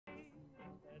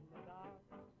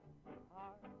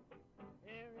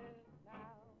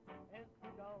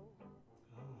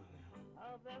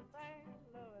the St.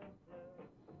 Louis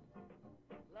blues.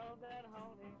 Love that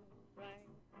haunting string.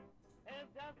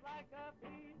 It's just like a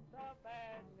piece of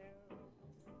bad news.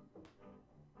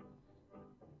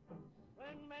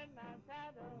 When midnight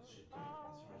shadows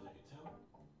fall,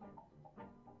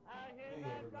 I hear hey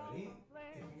that everybody, ghost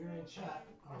play. if you're in chat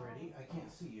already, I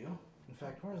can't see you. In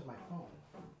fact, where's my phone?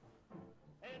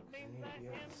 It I means need to that be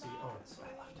able in to see. the Oh,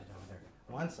 I left it over there.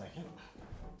 1 second.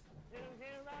 you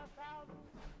hear a thousand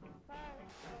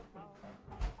saxophones.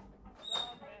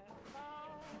 Soft and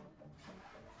soft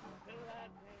to that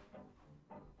thing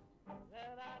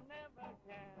that I never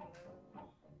can lose.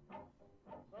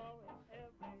 Going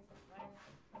everything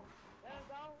that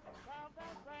don't stop the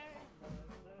same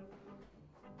blues.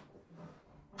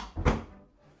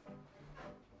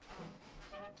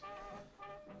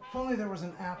 If only there was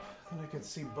an app that I could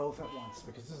see both at once,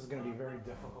 because this is going to be very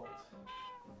difficult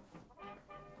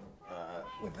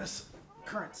with this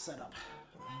current setup.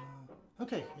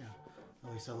 Okay, yeah.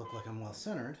 At least I look like I'm well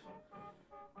centered.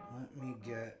 Let me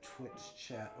get Twitch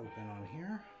chat open on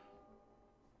here,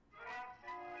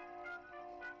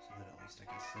 so that at least I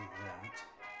can see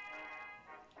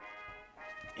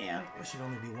that. And there should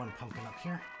only be one pumpkin up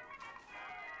here.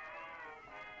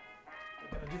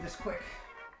 I gotta do this quick.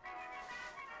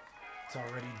 It's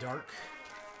already dark.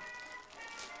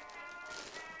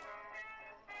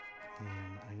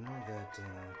 And I know that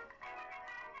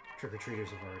trick-or-treaters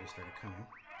have already started coming.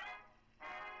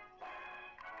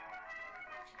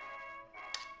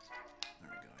 There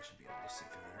we go, I should be able to see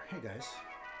through there. Hey guys.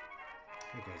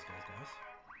 Hey guys. Let's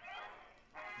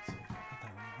see if I put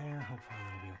that right there. Hopefully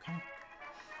that'll be okay.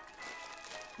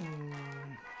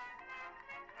 And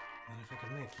if I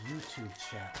can make YouTube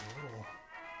chat a little...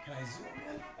 Can I zoom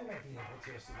in? I might be able to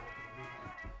so that I can read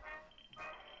it.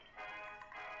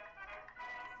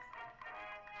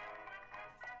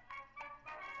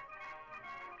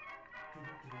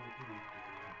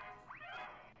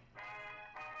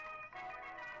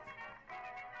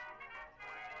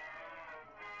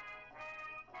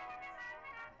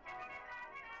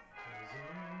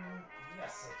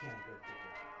 Yes, I can. Good.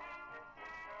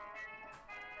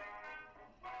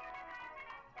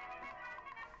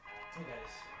 Hey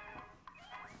guys.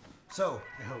 So,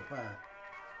 I hope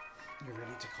you're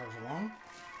ready to carve along.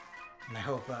 And I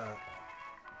hope,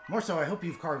 more so, I hope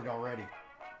you've carved already.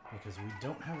 Because we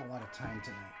don't have a lot of time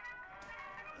tonight.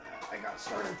 I got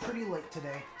started pretty late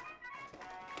today.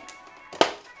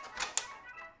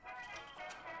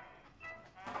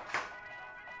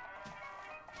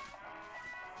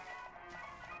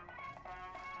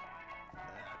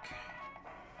 Okay.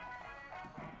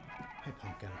 Hey,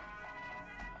 Pumpkin.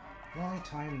 Long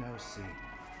time no see.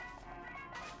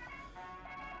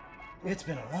 It's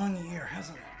been a long year,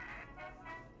 hasn't it?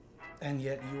 And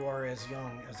yet you are as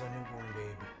young as a newborn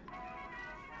babe.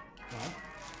 Well,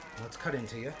 let's cut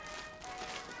into you.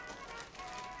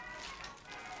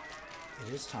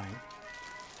 It is time.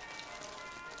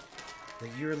 The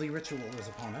yearly ritual is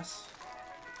upon us.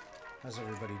 How's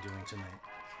everybody doing tonight?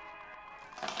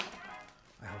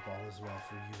 I hope all is well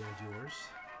for you and yours.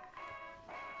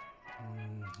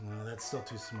 No, that's still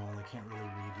too small. I can't really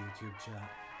read YouTube chat.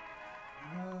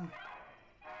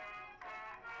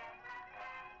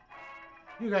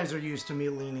 You guys are used to me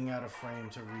leaning out of frame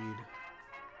to read.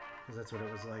 Because that's what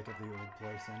it was like at the old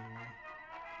place anyway.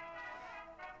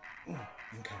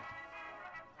 Okay.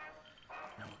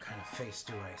 Now what kind of face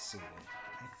do I see?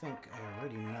 I think I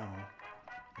already know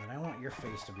that I want your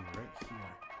face to be right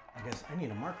here. I guess I need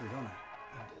a marker, don't I?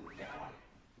 I didn't get one.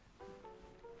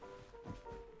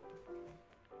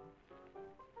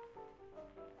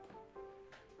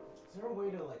 Is there a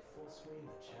way to like full screen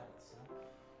the chat itself?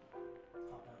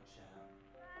 Pop out chat.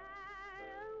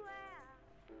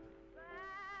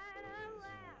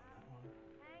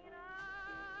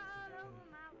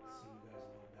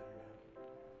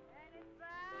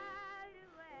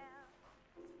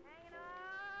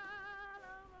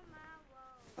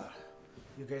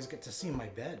 You guys get to see my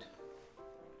bed.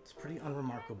 It's pretty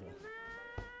unremarkable.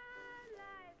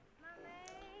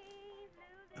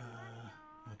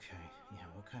 Okay, yeah,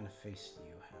 what kind of face do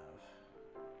you have?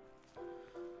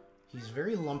 He's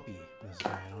very lumpy, this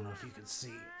guy. I don't know if you could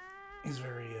see. He's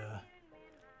very,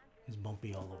 he's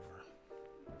bumpy all over.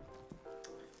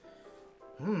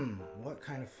 What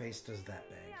kind of face does that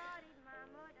beg?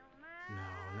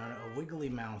 No, a wiggly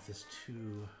mouth is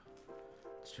too...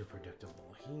 It's too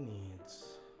predictable. He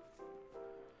needs...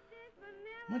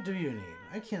 What do you need?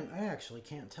 I actually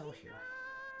can't tell here.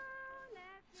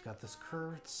 He's got this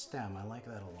curved stem. I like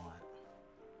that a lot.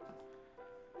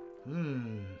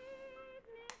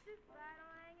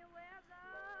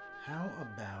 How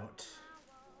about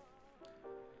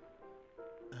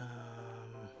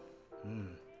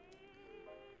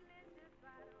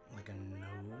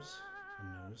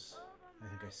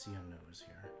see a nose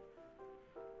here.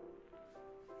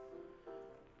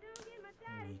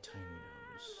 Wee tiny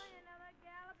nose.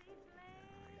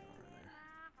 Right over there.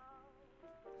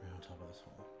 Right on top of this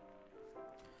hole.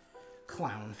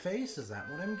 Clown face, is that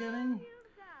what I'm getting?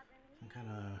 Some kind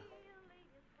of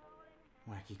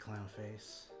wacky clown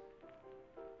face.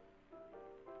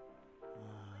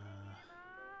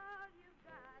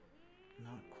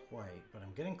 Not quite, but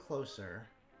I'm getting closer.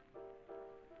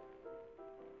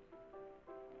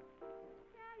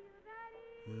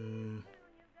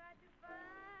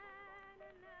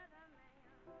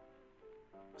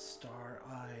 Star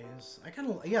eyes.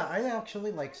 Yeah, I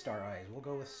actually like star eyes. We'll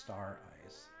go with star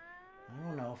eyes. I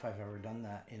don't know if I've ever done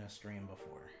that in a stream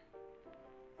before.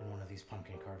 In one of these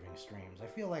pumpkin carving streams. I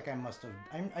feel like I must have...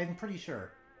 I'm pretty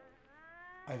sure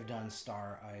I've done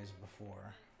star eyes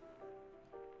before.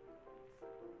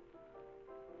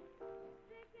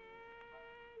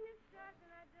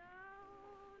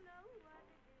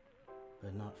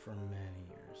 But not for many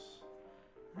years.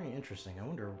 Very interesting. I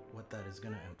wonder what that is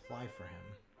going to imply for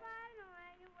him.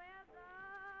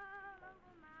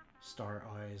 Star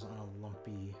eyes on a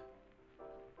lumpy,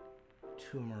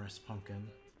 tumorous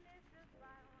pumpkin.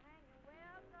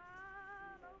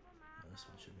 Oh, this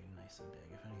one should be nice and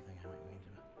big. If anything, I might need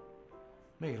to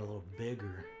make it a little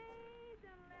bigger.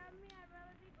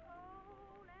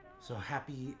 So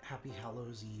happy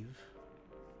Hallows Eve.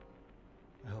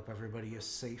 I hope everybody is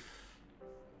safe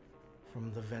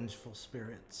from the vengeful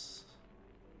spirits.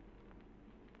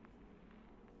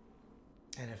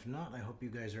 And if not, I hope you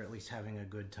guys are at least having a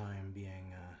good time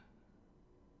being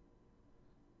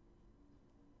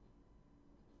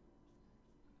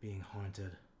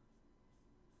haunted.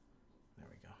 There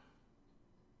we go.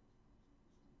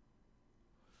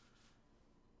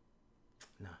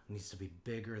 No, it needs to be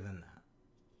bigger than that.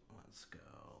 Let's go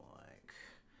like,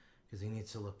 because he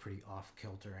needs to look pretty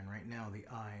off-kilter, and right now the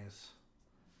eyes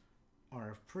are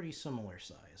of pretty similar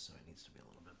size, so it needs to be a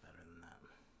little bit better than that.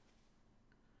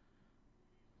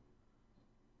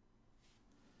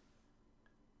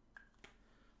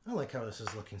 I like how this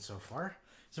is looking so far.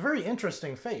 It's a very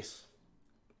interesting face.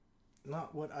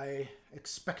 Not what I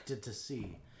expected to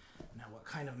see. Now, what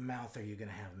kind of mouth are you going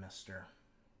to have, mister?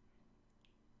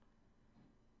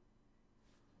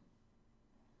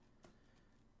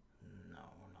 No,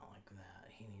 not like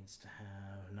that. He needs to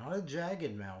have not a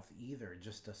jagged mouth either,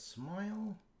 just a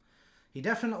smile. He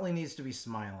definitely needs to be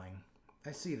smiling.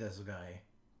 I see this guy.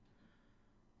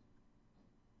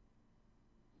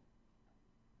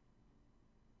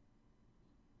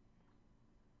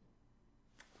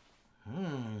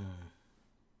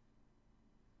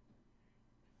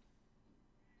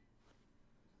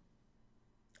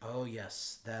 Oh,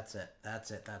 yes. That's it.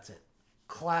 That's it. That's it.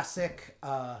 Classic,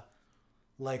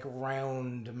 like,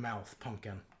 round mouth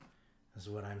pumpkin is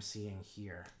what I'm seeing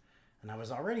here. And I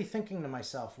was already thinking to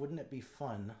myself, wouldn't it be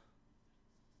fun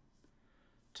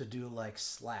to do, like,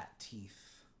 slat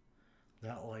teeth?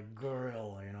 That, like,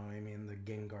 grill, you know what I mean? The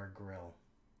Gengar grill.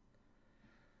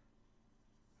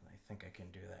 I think I can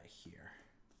do that here.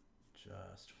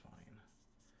 Just fine.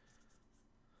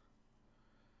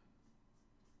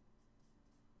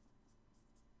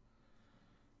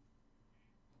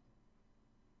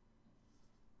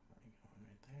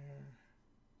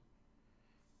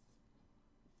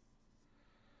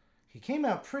 He came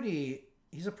out pretty,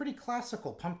 he's a pretty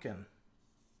classical pumpkin.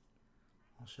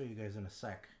 I'll show you guys in a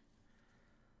sec.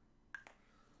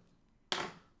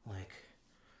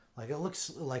 Like it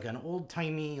looks like an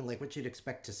old-timey, like what you'd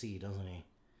expect to see, doesn't he?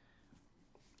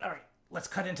 All right, let's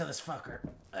cut into this fucker.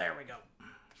 There we go.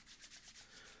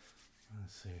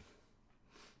 Let's see.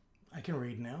 I can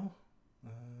read now.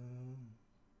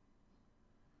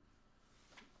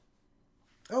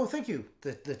 Oh, thank you.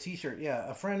 The t-shirt. Yeah,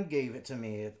 a friend gave it to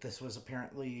me. This was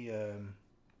apparently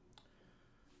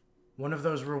one of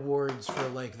those rewards for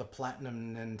like the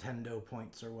platinum Nintendo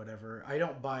points or whatever. I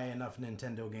don't buy enough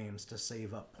Nintendo games to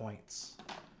save up points.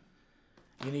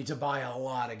 You need to buy a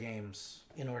lot of games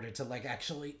in order to like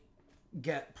actually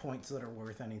get points that are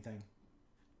worth anything.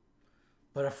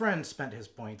 But a friend spent his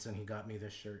points and he got me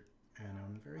this shirt, and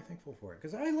I'm very thankful for it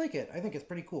because I like it. I think it's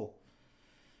pretty cool.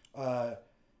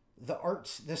 The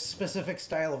art, this specific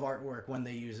style of artwork when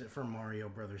they use it for Mario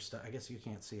Brothers stuff. I guess you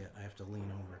can't see it. I have to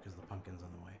lean over because the pumpkin's in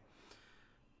the way.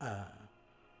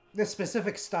 This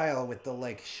specific style with the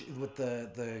like with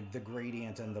the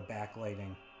gradient and the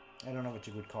backlighting. I don't know what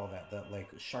you would call that. That like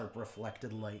sharp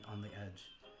reflected light on the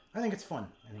edge. I think it's fun.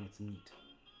 I think it's neat.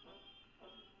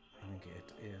 I think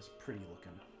it is pretty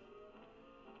looking.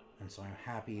 And so I'm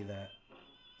happy that...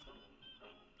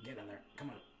 Get in there. Come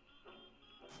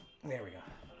on. There we go.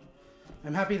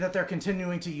 I'm happy that they're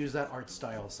continuing to use that art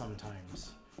style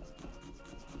sometimes.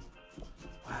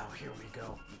 Wow, here we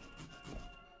go.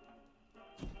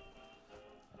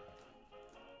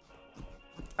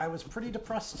 I was pretty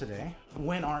depressed today.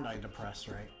 When aren't I depressed,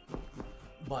 right?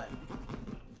 But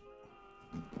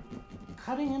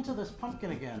cutting into this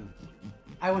pumpkin again,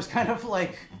 I was kind of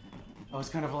like,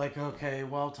 okay,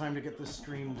 well, time to get this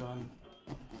stream done.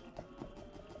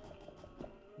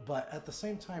 But at the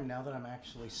same time, now that I'm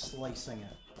actually slicing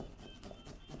it,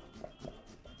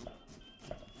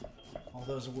 all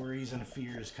those worries and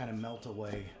fears kind of melt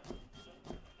away.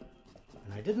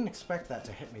 And I didn't expect that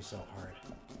to hit me so hard.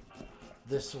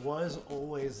 This was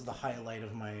always the highlight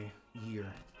of my year,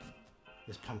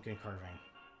 this pumpkin carving.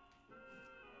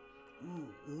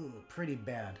 Ooh, pretty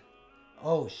bad.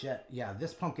 Oh shit, yeah,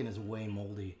 this pumpkin is way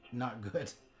moldy. Not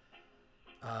good.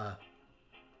 I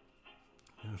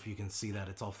don't know if you can see that,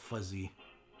 it's all fuzzy,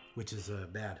 which is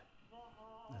bad.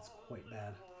 That's quite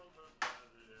bad.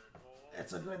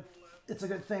 It's a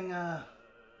good thing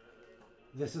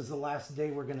this is the last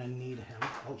day we're gonna need him.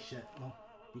 Oh shit, well,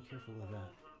 be careful of that.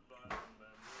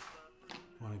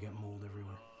 I want to get mold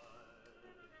everywhere.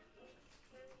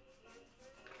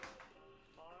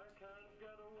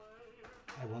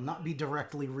 I will not be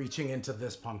directly reaching into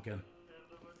this pumpkin.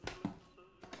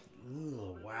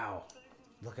 Ooh, wow.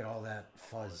 Look at all that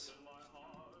fuzz.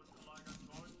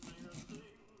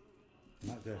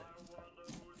 Not good.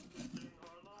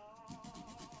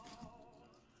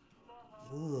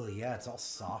 Ooh, yeah, it's all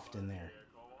soft in there.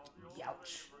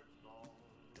 Youch.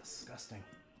 Disgusting.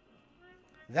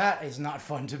 That is not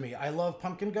fun to me. I love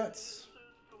pumpkin guts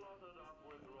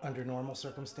under normal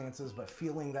circumstances, but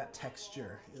feeling that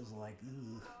texture is like,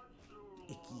 ooh,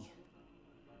 icky.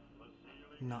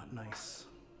 Not nice.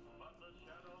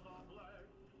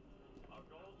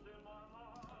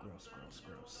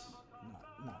 Gross.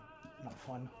 Not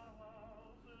fun.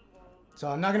 So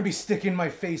I'm not going to be sticking my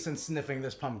face and sniffing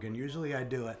this pumpkin. Usually I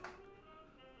do it.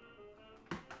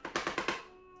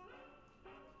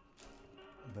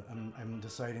 But I'm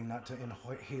deciding not to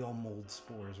inhale mold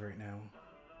spores right now.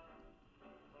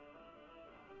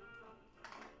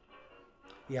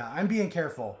 Yeah, I'm being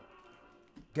careful.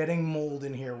 Getting mold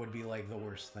in here would be like the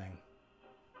worst thing.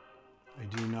 I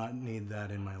do not need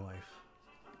that in my life.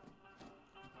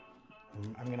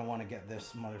 I'm going to want to get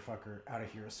this motherfucker out of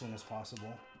here as soon as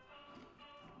possible.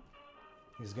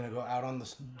 He's going to go out on the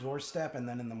doorstep, and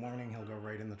then in the morning he'll go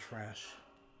right in the trash.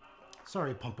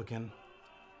 Sorry, Pumpkin.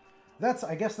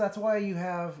 I guess that's why you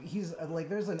have... He's like,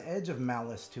 there's an edge of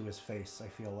malice to his face, I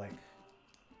feel like.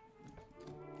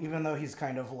 Even though he's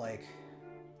kind of like...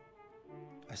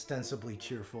 ostensibly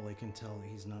cheerful, I can tell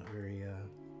he's not very...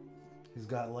 he's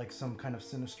got like some kind of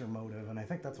sinister motive, and I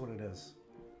think that's what it is.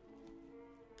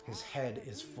 His head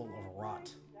is full of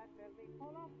rot.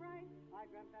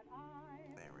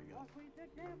 There we go.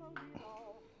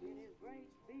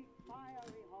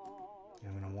 Yeah,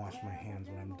 I'm gonna wash my hands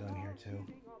when I'm done here too.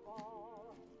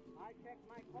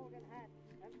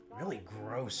 Really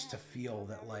gross to feel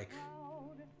that, like,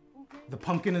 the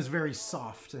pumpkin is very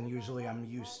soft, and usually I'm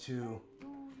used to,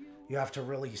 you have to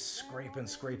really scrape and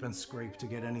scrape and scrape to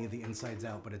get any of the insides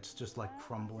out, but it's just like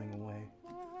crumbling away.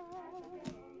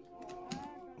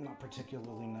 Not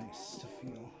particularly nice to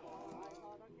feel.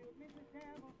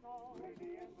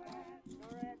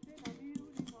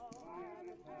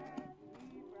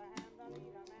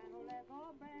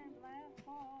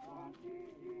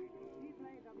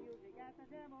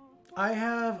 I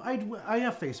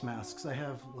have face masks. I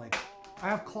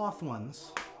have cloth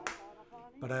ones,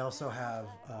 but I also have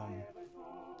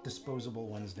disposable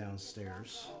ones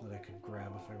downstairs that I could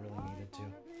grab if I really needed to.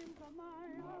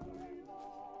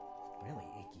 Really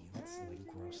icky. That's like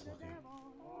gross looking.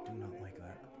 Do not like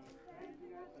that.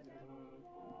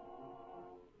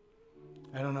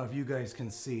 I don't know if you guys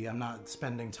can see. I'm not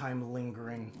spending time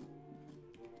lingering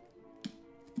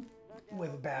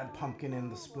with bad pumpkin in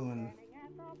the spoon.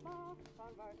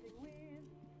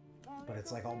 But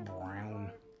it's like all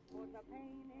brown.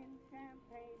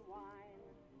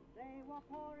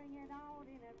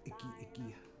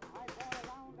 Icky.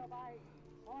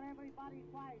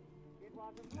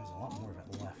 There's a lot more of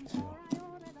it left, too.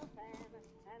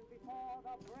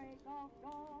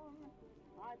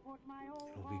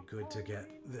 It'll be good to get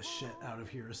this shit out of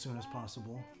here as soon as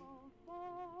possible.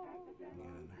 Get in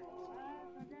there.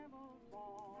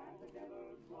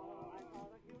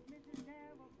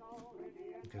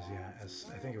 Because, yeah, as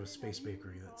I think it was Space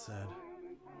Bakery that said,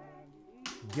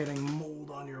 getting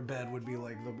mold on your bed would be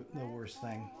like the worst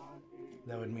thing.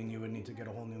 That would mean you would need to get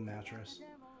a whole new mattress.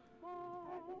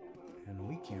 And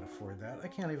we can't afford that. I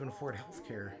can't even afford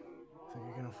healthcare. Think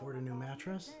you can afford a new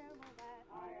mattress?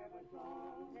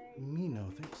 Me no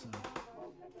think so.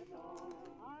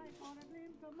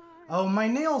 Oh, my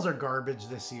nails are garbage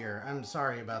this year. I'm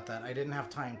sorry about that. I didn't have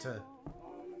time to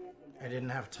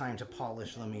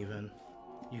polish them even.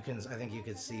 I think you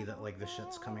could see that like the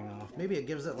shit's coming off. Maybe it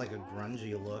gives it like a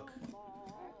grungy look.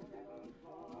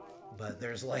 But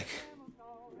there's like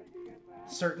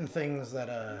certain things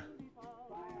that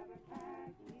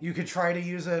you could try to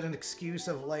use as an excuse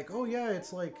of like, oh yeah,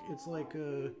 it's like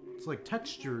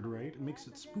textured, right? It makes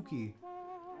it spooky.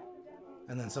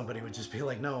 And then somebody would just be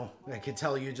like, no, I could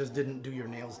tell you just didn't do your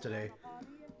nails today.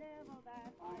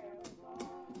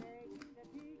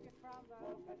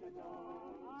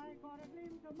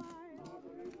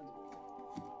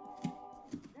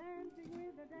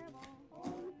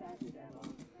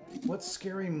 What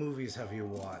scary movies have you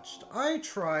watched? I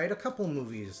tried a couple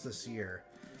movies this year.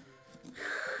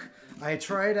 I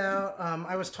tried out,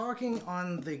 I was talking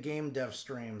on the game dev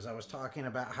streams, I was talking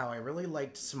about how I really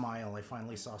liked Smile. I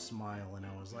finally saw Smile and I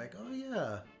was like, oh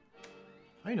yeah,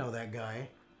 I know that guy.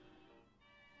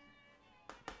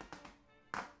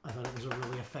 I thought it was a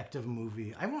really effective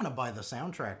movie. I want to buy the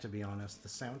soundtrack, to be honest. The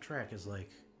soundtrack is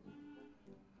like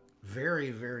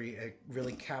very, very, it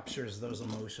really captures those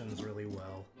emotions really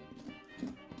well.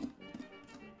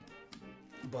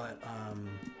 But,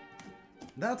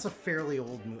 that's a fairly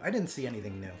old movie. I didn't see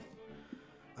anything new.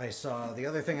 I saw, the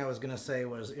other thing I was going to say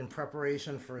was in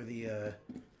preparation for the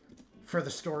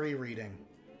story reading,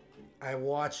 I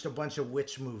watched a bunch of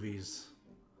witch movies.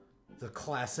 The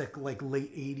classic, like,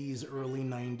 late 80s, early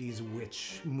 90s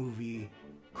witch movie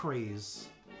craze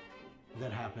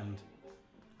that happened.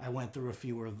 I went through a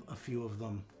few of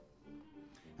them.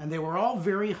 And they were all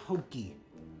very hokey.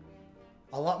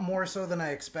 A lot more so than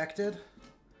I expected.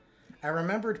 I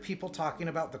remembered people talking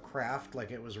about The Craft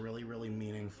like it was really, really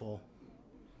meaningful.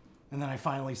 And then I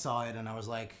finally saw it and I was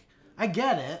like, I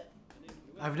get it.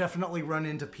 I've definitely run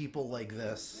into people like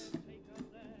this.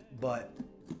 But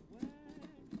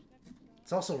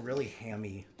it's also really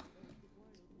hammy.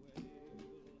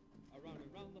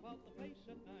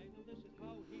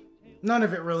 None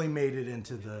of it really made it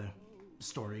into the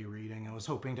story reading. I was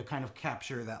hoping to kind of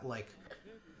capture that, like,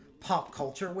 pop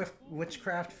culture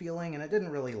witchcraft feeling, and it didn't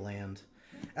really land.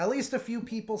 At least a few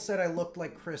people said I looked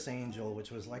like Chris Angel, which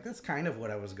was like, that's kind of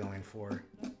what I was going for.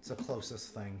 It's the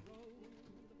closest thing.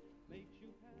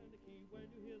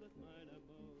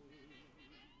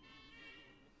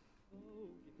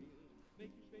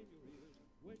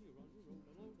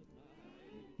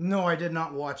 No, I did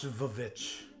not watch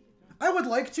Vavitch. I would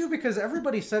like to because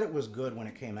everybody said it was good when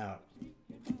it came out.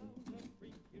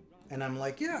 And I'm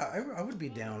like, yeah, I would be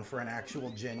down for an actual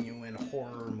genuine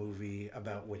horror movie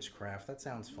about witchcraft. That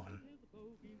sounds fun.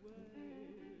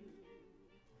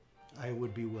 I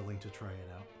would be willing to try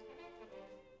it out.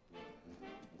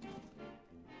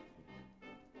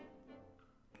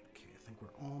 Okay, I think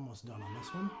we're almost done on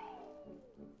this one.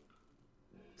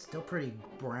 It's still pretty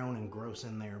brown and gross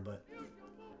in there, but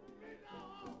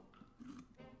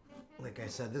like I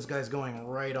said, this guy's going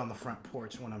right on the front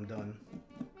porch when I'm done.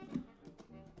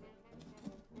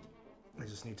 I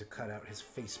just need to cut out his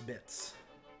face bits.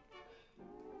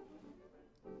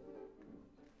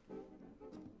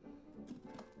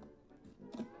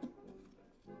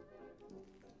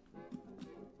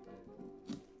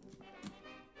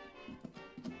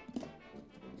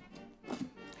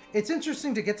 It's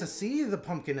interesting to get to see the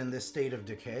pumpkin in this state of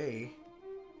decay.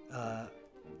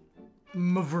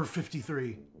 Maver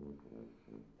 53.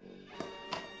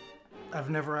 I've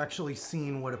never actually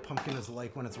seen what a pumpkin is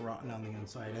like when it's rotten on the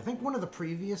inside. I think one of the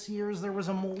previous years there was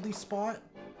a moldy spot,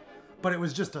 but it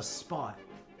was just a spot.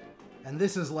 And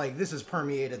this is like, this has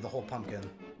permeated the whole pumpkin.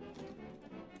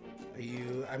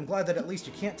 I'm glad that at least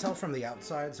you can't tell from the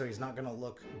outside, so he's not gonna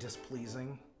look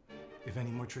displeasing if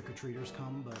any more trick-or-treaters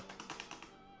come, but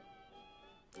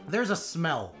there's a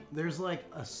smell. There's like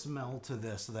a smell to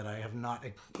this that I have not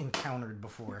encountered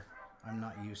before. I'm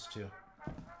not used to.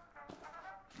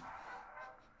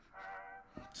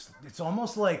 It's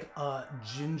almost like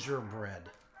gingerbread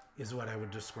is what I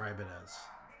would describe it as.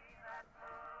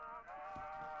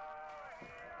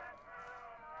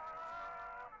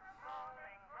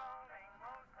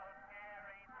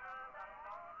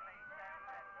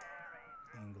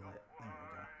 Angle it. There we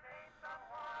go.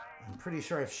 I'm pretty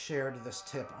sure I've shared this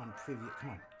tip on previous... Come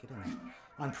on, get in there.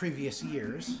 On previous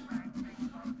years.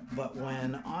 But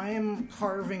when I'm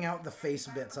carving out the face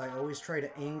bits, I always try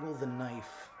to angle the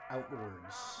knife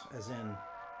outwards, as in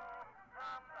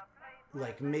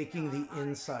like making the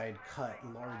inside cut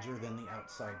larger than the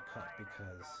outside cut,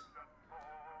 because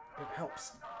It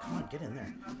helps. Come on, get in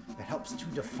there. It helps to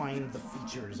define the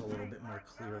features a little bit more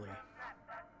clearly.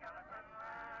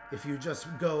 If you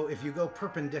go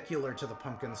perpendicular to the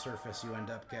pumpkin surface, you end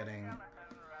up getting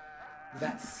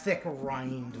that thick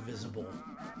rind visible.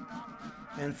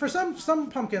 And for some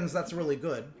pumpkins, that's really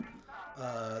good.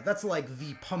 That's like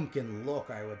the pumpkin look,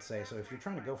 I would say. So if you're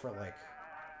trying to go for like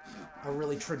a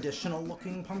really traditional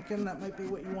looking pumpkin, that might be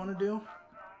what you want to do.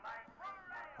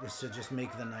 Is to just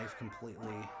make the knife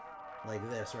completely like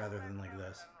this rather than like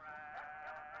this.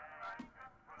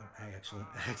 Oh, I actually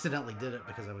accidentally did it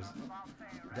because I was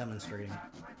demonstrating.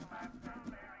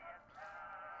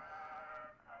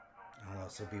 I'll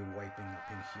also be wiping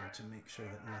up in here to make sure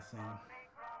that nothing...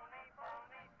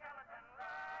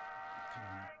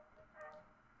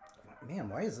 Man,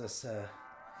 why is this...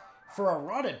 For a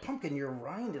rotted pumpkin, your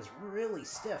rind is really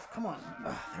stiff. Come on.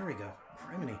 There we go.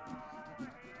 Criminy.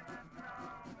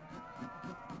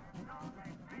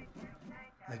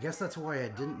 I guess that's why I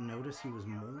didn't notice he was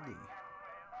moldy.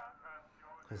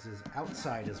 Because his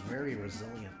outside is very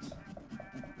resilient.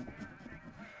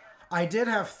 I did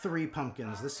have 3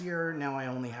 pumpkins. This year, now I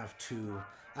only have 2.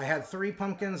 I had 3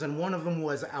 pumpkins, and one of them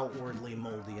was outwardly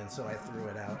moldy, and so I threw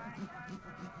it out.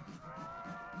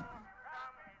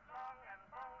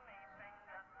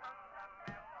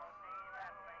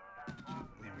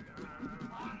 There we go.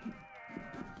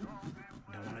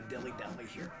 Don't want to dilly-dally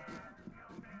here.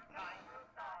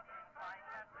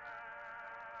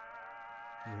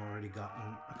 You've already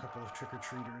gotten a couple of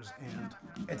trick-or-treaters, and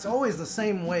it's always the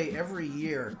same way every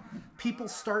year. People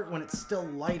start when it's still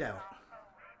light out.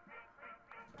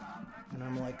 And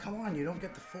I'm like, come on, you don't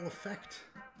get the full effect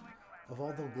of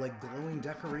all the like glowing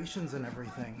decorations and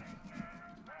everything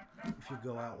if you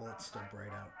go out while it's still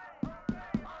bright out.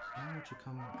 Why don't you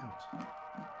come out?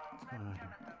 What's going on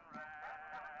here?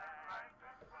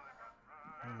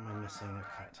 Where am I missing a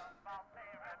cut?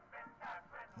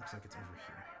 Looks like it's over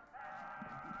here.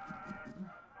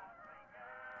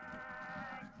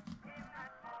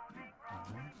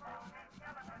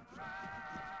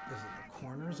 Is it the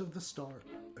corners of the star?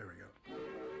 There we go.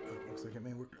 Oh, looks like it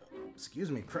may work. Excuse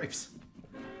me, crepes.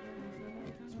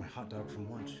 It's my hot dog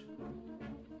from lunch.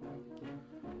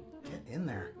 Get in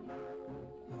there.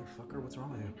 Motherfucker, what's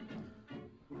wrong with you?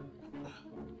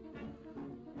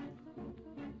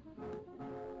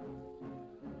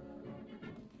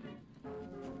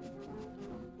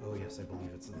 Oh yes, I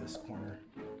believe it's in this corner.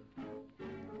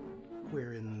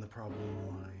 Wherein the problem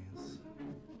lies.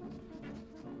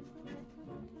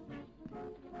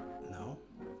 No?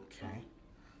 Okay.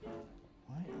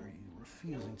 Why are you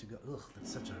refusing to go? Ugh,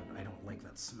 that's such a... I don't like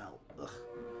that smell. Ugh.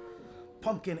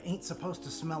 Pumpkin ain't supposed to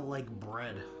smell like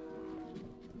bread.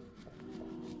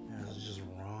 That's just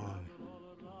wrong.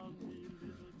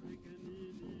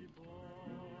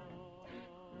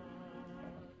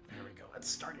 There we go. It's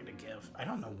starting to give. I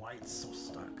don't know why it's so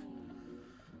stuck.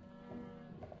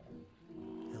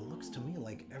 It looks to me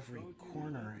like every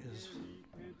corner is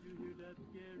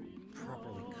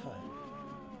properly cut.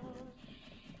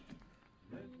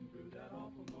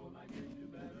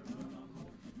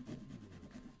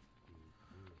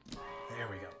 There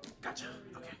we go. Gotcha.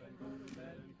 Okay.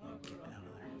 Get out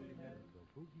of there.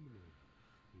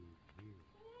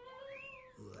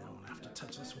 Ugh, I don't have to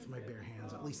touch this with my bare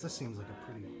hands. At least this seems like a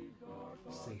pretty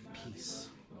safe piece.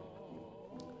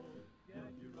 Okay,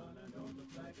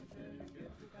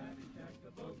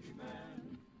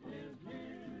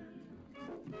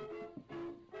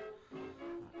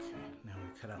 now we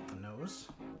cut out the nose.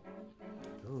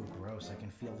 Ooh, gross. I can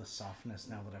feel the softness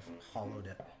now that I've hollowed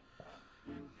it.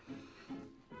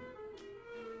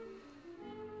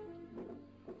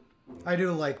 I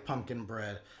do like pumpkin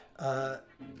bread.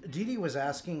 Dee was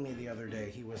asking me the other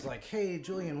day, he was like, hey,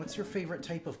 Julian, what's your favorite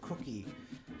type of cookie?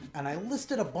 And I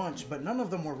listed a bunch, but none of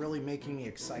them were really making me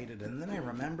excited. And then I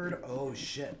remembered, oh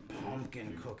shit,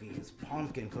 pumpkin cookies.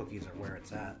 Pumpkin cookies are where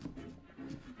it's at.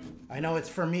 I know it's,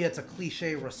 for me, it's a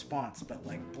cliche response, but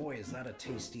like, boy, is that a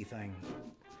tasty thing.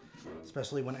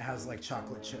 Especially when it has like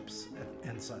chocolate chips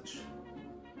and such.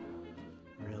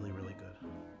 Really, really good.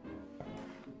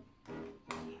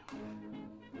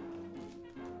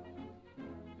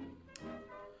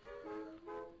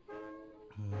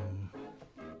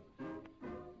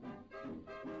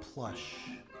 Plush.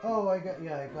 Oh, I got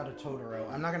a Totoro.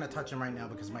 I'm not gonna touch him right now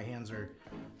because my hands are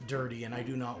dirty and I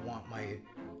do not want my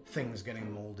things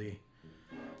getting moldy.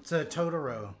 It's a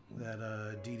Totoro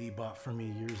that Dee bought for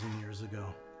me years and years ago.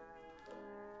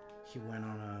 He went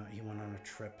on a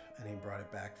trip and he brought it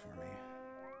back for me.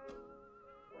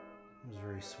 It was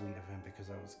very sweet of him because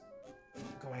I was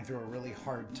going through a really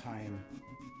hard time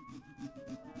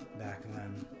back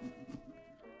then.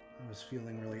 I was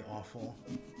feeling really awful,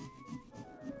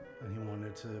 and he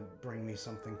wanted to bring me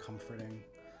something comforting.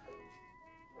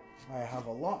 I have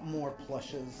a lot more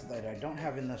plushes that I don't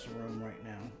have in this room right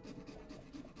now.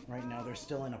 Right now they're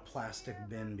still in a plastic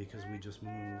bin because we just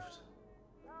moved.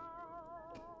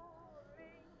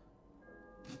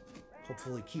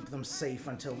 Hopefully keep them safe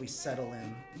until we settle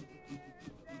in.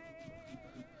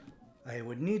 I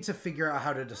would need to figure out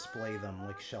how to display them,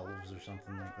 like shelves or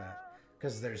something like that.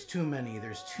 Because there's too many.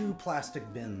 There's 2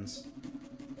 plastic bins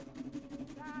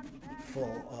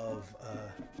full of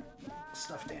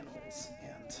stuffed animals,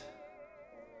 and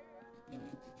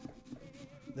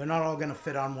they're not all gonna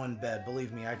fit on one bed.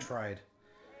 Believe me, I tried.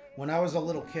 When I was a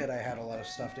little kid, I had a lot of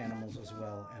stuffed animals as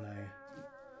well, and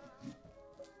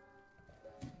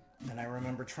I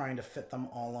remember trying to fit them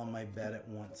all on my bed at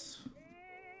once,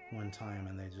 one time,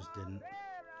 and they just didn't.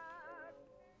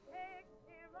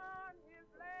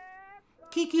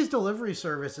 Kiki's Delivery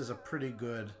Service is a pretty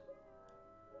good,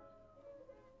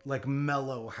 like,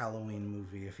 mellow Halloween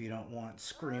movie if you don't want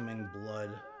screaming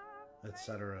blood,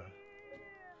 etc.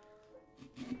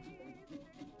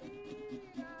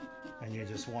 And you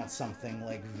just want something,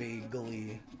 like,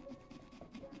 vaguely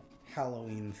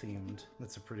Halloween themed.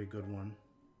 That's a pretty good one.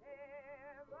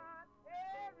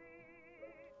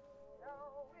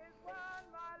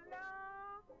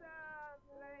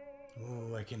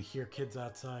 Ooh, I can hear kids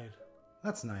outside.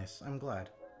 That's nice. I'm glad.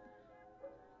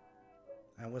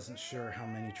 I wasn't sure how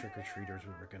many trick-or-treaters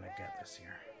we were going to get this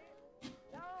year.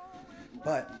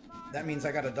 But that means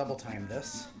I got to double time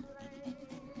this.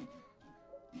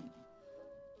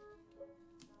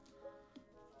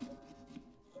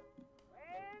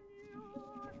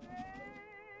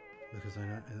 Because I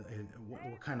know,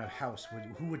 what kind of house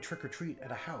who would trick-or-treat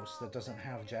at a house that doesn't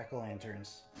have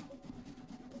jack-o'-lanterns?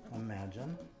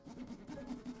 Imagine.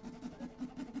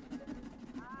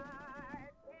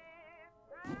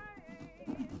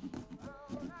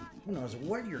 Who knows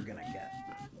what you're gonna get?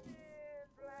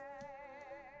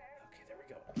 Okay, there we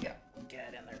go. Yeah,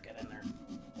 get in there, get in there.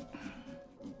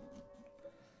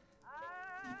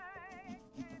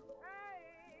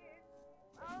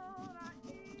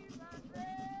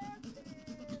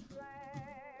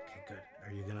 Okay, good.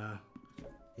 Are you gonna...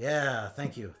 Yeah,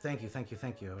 thank you. Thank you, thank you,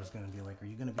 thank you. I was gonna be like, are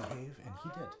you gonna behave? And he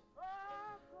did.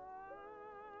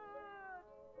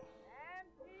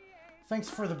 Thanks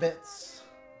for the bits.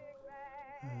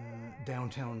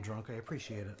 Downtown drunk, I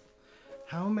appreciate it.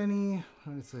 How many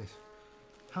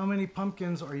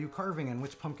pumpkins are you carving, and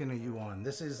which pumpkin are you on?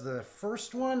 This is the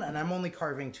first one, and I'm only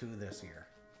carving 2 this year.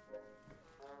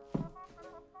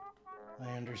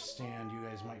 I understand you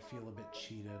guys might feel a bit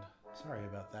cheated. Sorry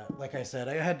about that. Like I said,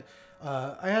 I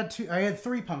had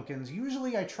 3 pumpkins.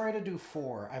 Usually I try to do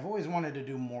 4. I've always wanted to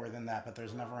do more than that, but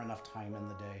there's never enough time in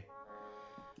the day.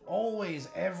 Always,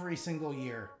 every single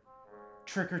year,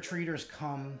 trick-or-treaters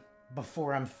come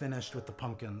before I'm finished with the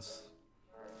pumpkins.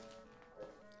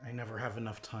 I never have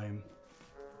enough time.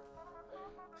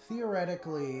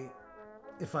 Theoretically,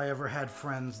 if I ever had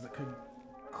friends that could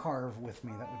carve with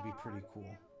me, that would be pretty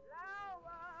cool.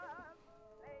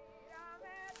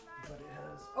 But it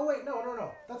has... Oh wait,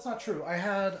 no. That's not true. I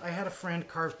had a friend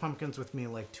carve pumpkins with me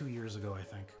like 2 years ago, I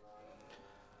think.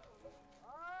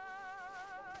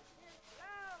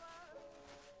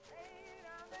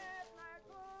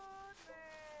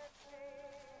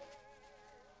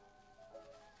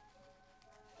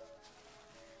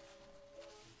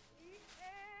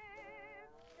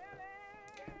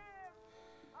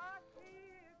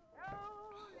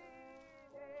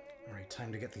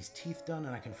 Time to get these teeth done,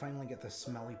 and I can finally get this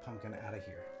smelly pumpkin out of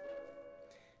here.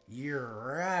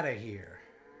 You're out of here.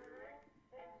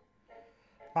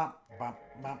 Bump, bump,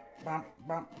 bump, bump,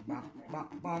 bump, bump,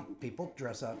 bump, bump. People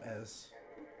dress up as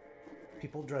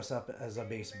a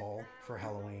baseball for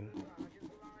Halloween.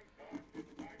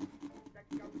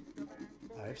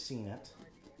 I've seen it.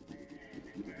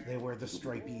 They wear the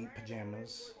stripy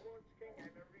pajamas.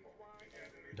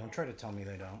 Don't try to tell me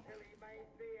they don't.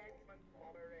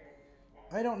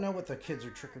 I don't know what the kids are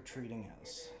trick-or-treating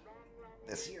as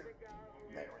this year.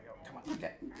 There we go. Come on.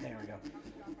 Okay. There we go.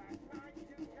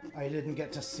 I didn't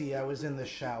get to see. I was in the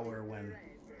shower when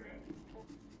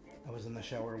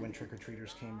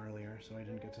trick-or-treaters came earlier, so I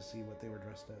didn't get to see what they were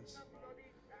dressed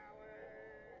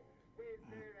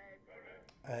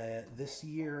as. This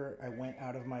year, I went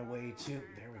out of my way to...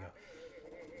 There we go.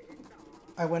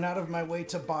 I went out of my way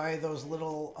to buy those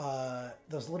little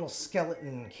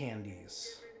skeleton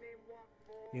candies.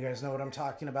 You guys know what I'm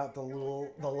talking about? The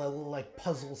little like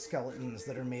puzzle skeletons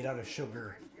that are made out of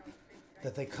sugar,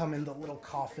 that they come in the little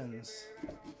coffins,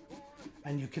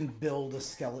 and you can build a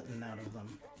skeleton out of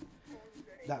them.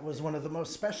 That was one of the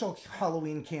most special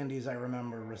Halloween candies I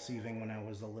remember receiving when I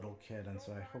was a little kid, and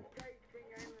so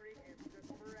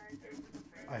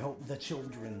I hope the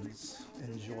children's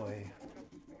enjoy.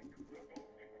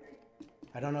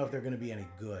 I don't know if they're going to be any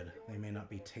good. They may not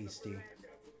be tasty.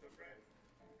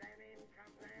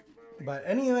 But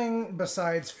anything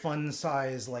besides fun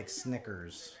size like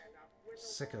Snickers.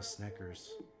 Sick of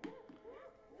Snickers.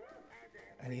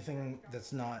 Anything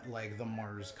that's not like the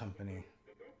Mars Company.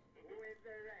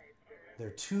 They're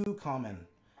too common.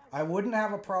 I wouldn't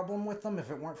have a problem with them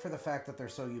if it weren't for the fact that they're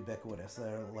so ubiquitous.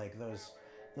 They're like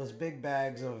those big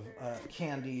bags of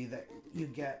candy that you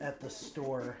get at the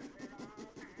store.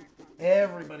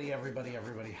 Everybody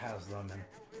has them. And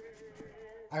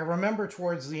I remember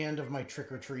towards the end of my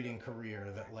trick-or-treating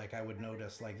career that like I would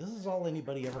notice like this is all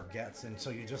anybody ever gets, and so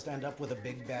you just end up with a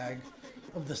big bag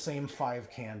of the same 5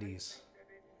 candies.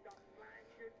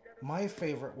 My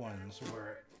favorite ones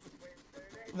were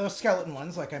those skeleton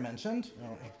ones, like I mentioned.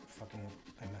 Oh,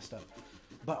 I messed up.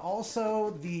 But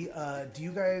also the, do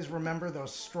you guys remember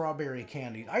those strawberry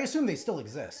candies? I assume they still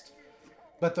exist.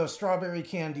 But those strawberry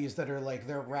candies that are like,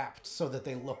 they're wrapped so that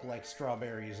they look like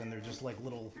strawberries and they're just like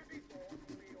little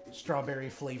strawberry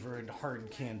flavored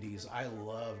hard candies. I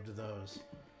loved those.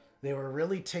 They were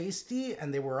really tasty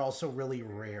and they were also really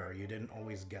rare. You didn't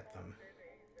always get them.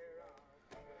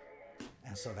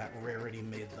 And so that rarity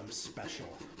made them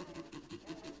special.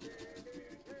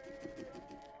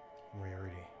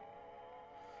 Rarity.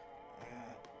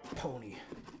 Pony.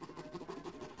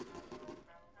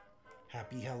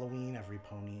 Happy Halloween, every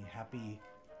pony. Happy...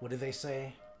 What do they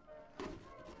say?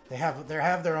 They have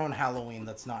their own Halloween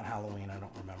that's not Halloween. I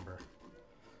don't remember.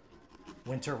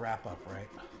 Winter wrap-up, right?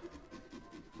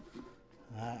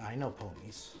 I know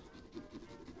ponies.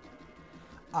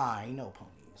 I know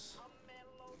ponies.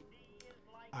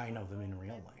 I know them in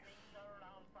real life.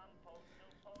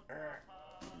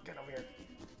 Get over here.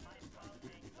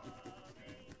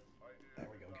 There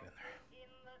we go, get in there.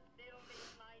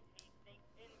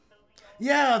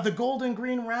 Yeah, the gold and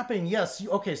green wrapping. Yes,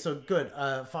 okay, so good.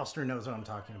 Foster knows what I'm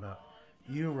talking about.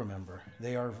 You remember.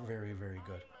 They are very, very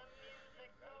good.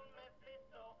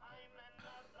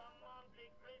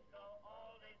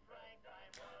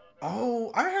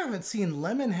 Oh, I haven't seen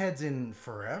lemon heads in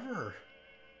forever.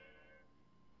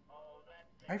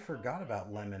 I forgot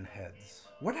about lemon heads.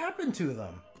 What happened to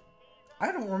them?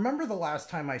 I don't remember the last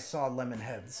time I saw lemon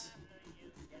heads.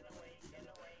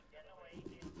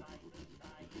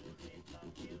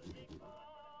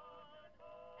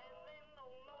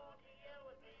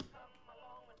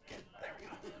 There we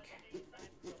go. Okay.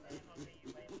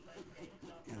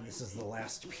 And this is the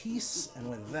last piece. And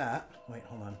with that... Wait,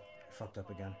 hold on. I fucked up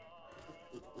again.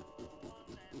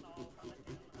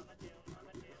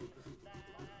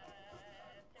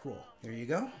 Cool. Here you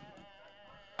go.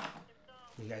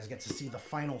 You guys get to see the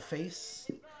final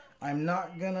face. I'm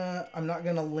not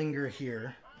gonna linger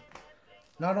here.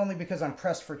 Not only because I'm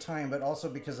pressed for time, but also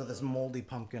because of this moldy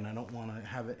pumpkin. I don't want to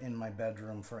have it in my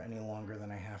bedroom for any longer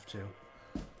than I have to. Oh,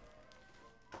 damn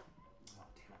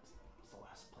it. That's the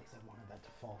last place I wanted that to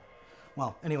fall.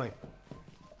 Well, anyway.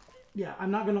 Yeah,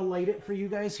 I'm not gonna light it for you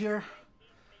guys here.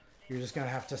 You're just gonna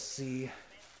have to see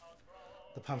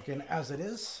the pumpkin as it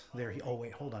is. There. Oh,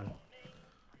 wait, hold on.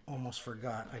 Almost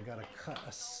forgot. I gotta cut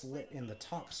a slit in the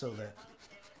top so that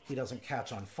he doesn't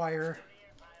catch on fire.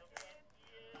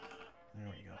 There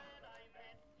we go.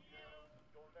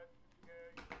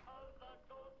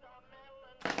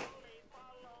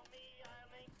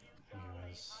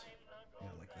 Anyways,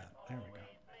 yeah, like that. There we go.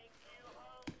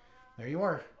 There you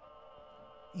are.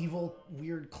 Evil,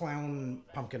 weird clown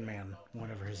pumpkin man,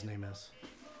 whatever his name is.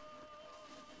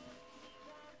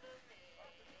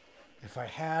 If I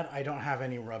had, I don't have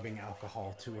any rubbing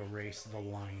alcohol to erase the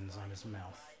lines on his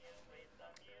mouth.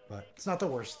 But it's not the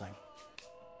worst thing.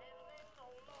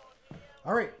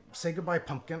 All right, say goodbye,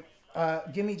 pumpkin.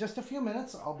 Give me just a few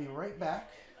minutes. I'll be right back.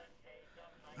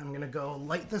 I'm going to go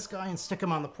light this guy and stick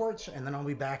him on the porch, and then I'll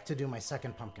be back to do my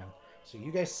second pumpkin. So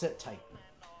you guys sit tight.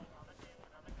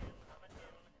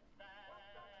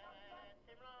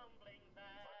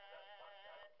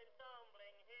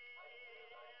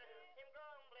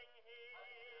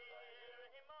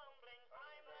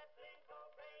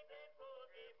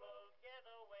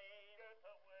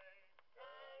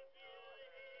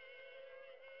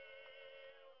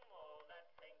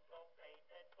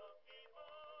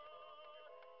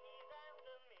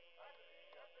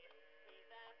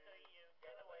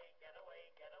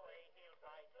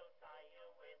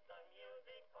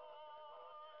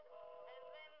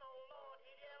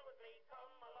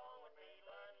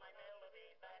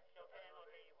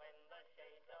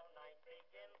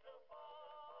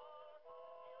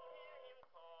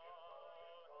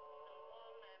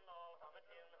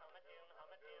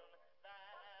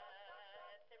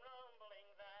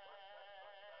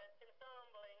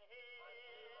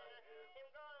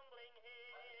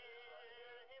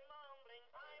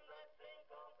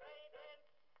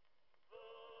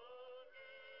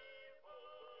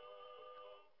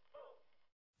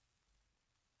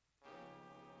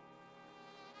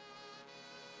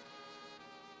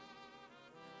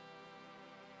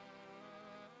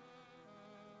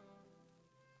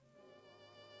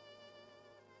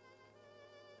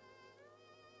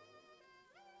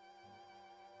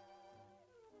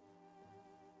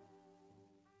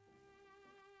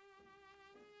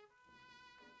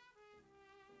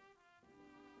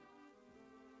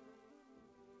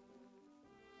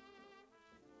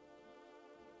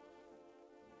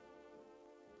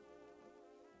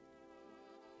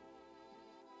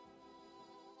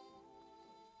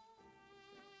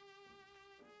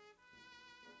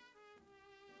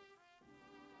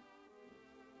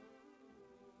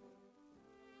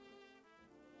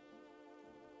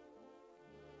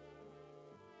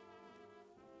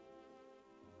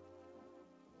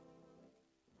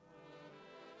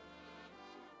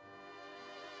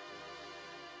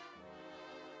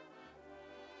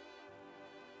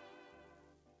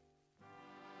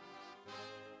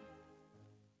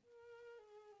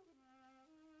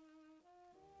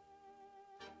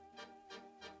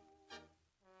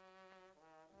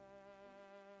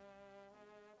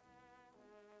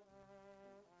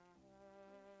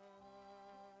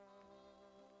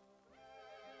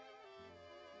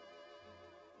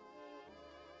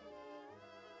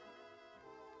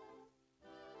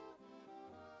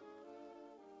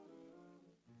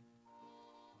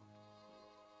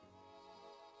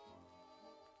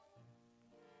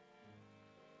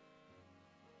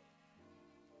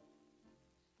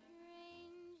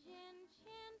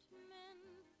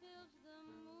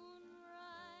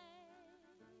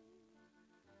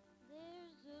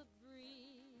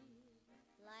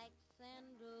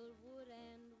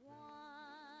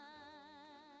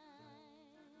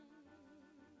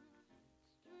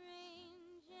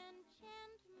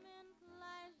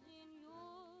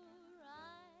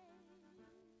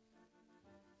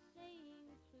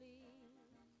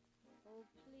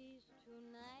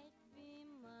 tonight be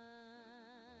mine.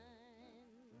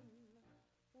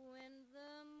 When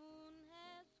the moon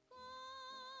has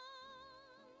gone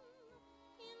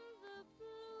in the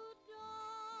blue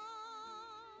dawn,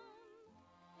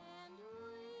 and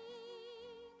we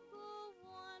go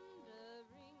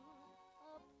wandering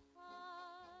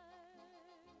apart,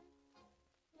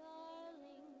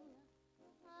 darling,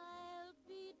 I'll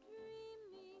be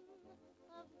dreaming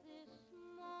of this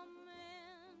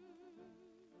moment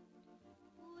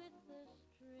with a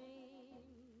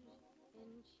strange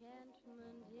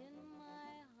enchantment in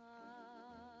my heart.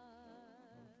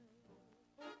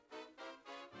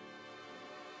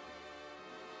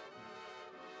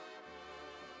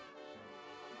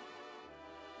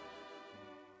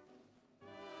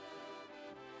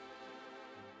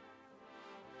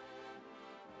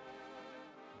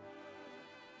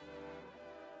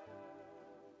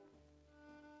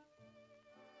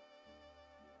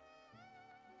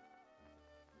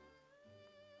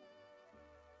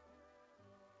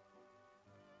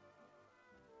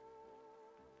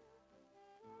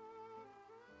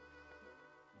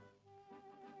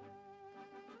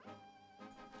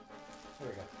 There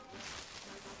we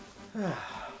go.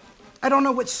 I don't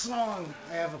know which song.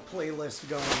 I have a playlist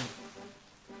going.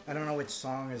 I don't know which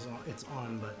song it's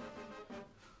on, but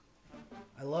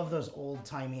I love those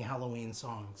old-timey Halloween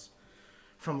songs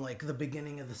from like the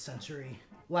beginning of the century,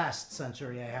 last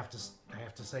century. I have to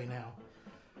say now,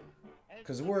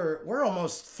 because we're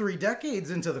almost 3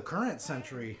 decades into the current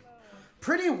century.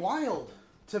 Pretty wild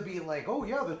to be like, oh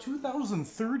yeah, the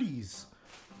 2030s.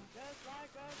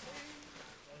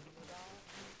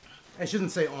 I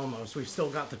shouldn't say almost. We've still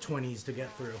got the 20s to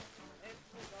get through.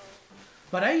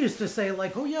 But I used to say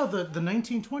like, oh yeah, the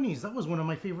 1920s. That was one of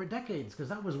my favorite decades because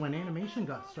that was when animation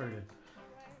got started.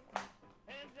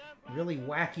 Really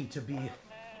wacky to be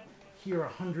here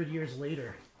 100 years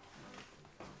later.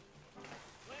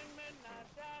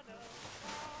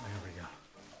 There we go.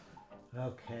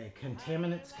 Okay,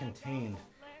 contaminants contained.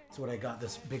 That's what I got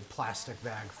this big plastic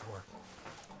bag for.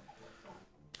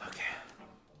 Okay.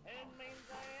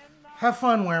 Have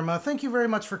fun, Werma. Thank you very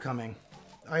much for coming.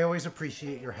 I always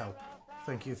appreciate your help.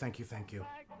 Thank you, thank you, thank you.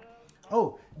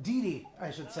 Oh, Dee Dee, I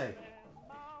should say.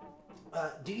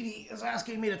 Dee Dee is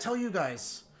asking me to tell you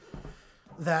guys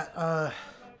that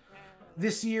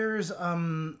this year's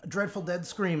Dreadful Dead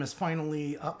Scream is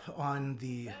finally up on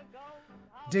the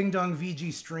Ding Dong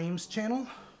VG Streams channel.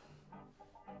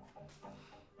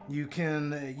 You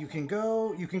can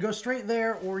go straight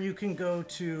there, or you can go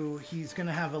to, he's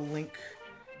gonna have a link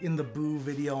in the Boo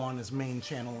video on his main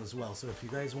channel as well. So if you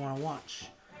guys want to watch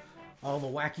all the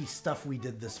wacky stuff we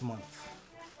did this month,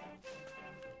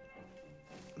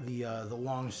 the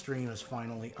long stream is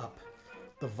finally up.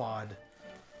 The VOD,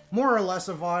 more or less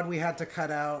a VOD. We had to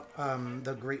cut out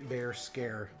the Great Bear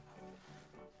Scare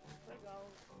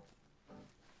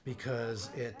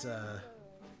because it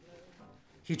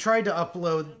he tried to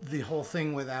upload the whole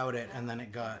thing without it, and then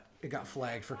it got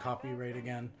flagged for copyright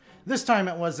again. This time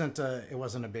it wasn't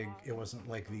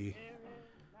like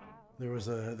there was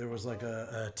like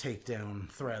a takedown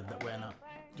thread that went up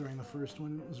during the first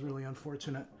one. It was really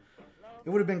unfortunate. It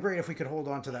would have been great if we could hold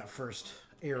on to that first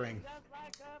airing.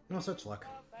 No such luck.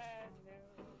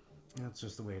 That's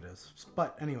just the way it is.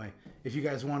 But anyway, if you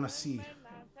guys want to see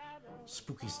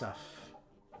spooky stuff,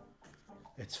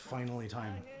 it's finally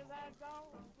time.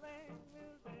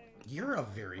 You're a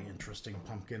very interesting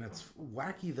pumpkin. It's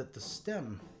wacky that the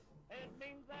stem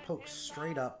pokes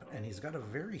straight up, and he's got a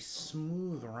very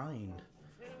smooth rind.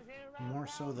 More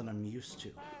so than I'm used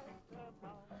to.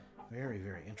 Very,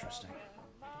 very interesting.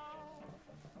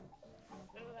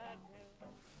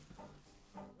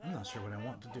 I'm not sure what I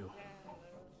want to do.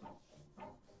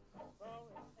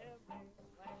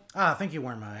 Ah, thank you,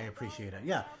 Worma. I appreciate it.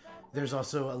 Yeah. There's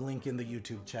also a link in the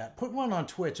YouTube chat. Put one on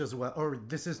Twitch as well, or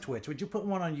this is Twitch. Would you put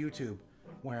one on YouTube,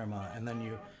 Werma, and then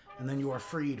you are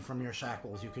freed from your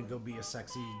shackles. You can go be a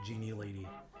sexy genie lady.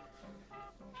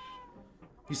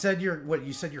 You said you're what?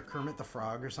 You said you're Kermit the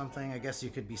Frog or something. I guess you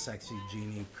could be sexy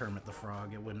genie Kermit the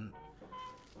Frog. It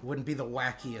wouldn't be the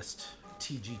wackiest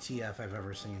TGTF I've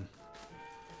ever seen.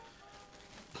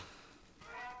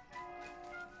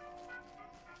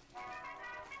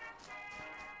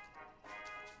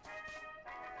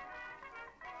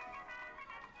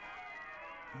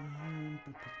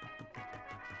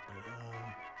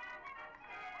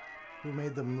 Who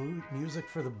made the music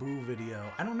for the Boo video?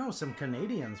 I don't know, some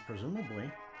Canadians,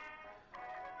 presumably.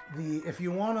 If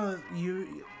you want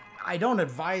to, I don't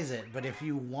advise it, but if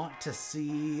you want to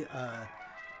see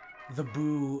the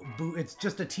Boo, it's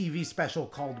just a TV special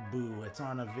called Boo. It's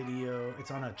on a video,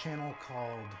 it's on a channel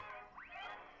called,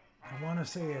 I want to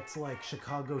say it's like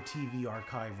Chicago TV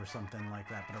Archive or something like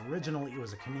that, but originally it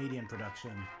was a Canadian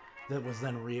production that was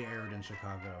then re-aired in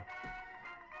Chicago.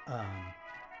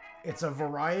 It's a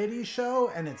variety show,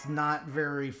 and it's not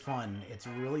very fun. It's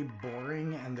really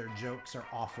boring, and their jokes are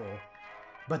awful.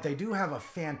 But they do have a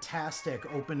fantastic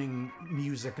opening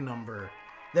music number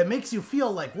that makes you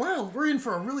feel like, wow, we're in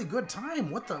for a really good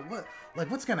time.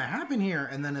 What's gonna happen here?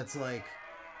 And then it's like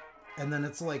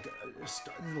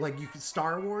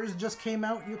Star Wars just came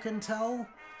out, you can tell.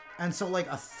 And so like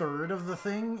a third of the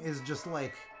thing is just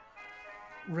like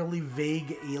really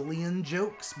vague alien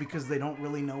jokes because they don't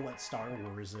really know what Star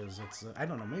Wars is. It's I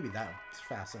don't know, maybe that's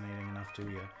fascinating enough to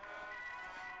you.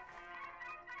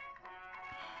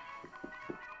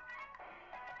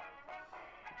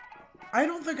 I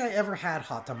don't think I ever had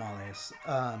hot tamales.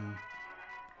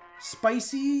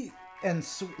 Spicy and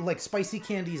like spicy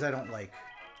candies I don't like.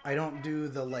 I don't do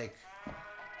the like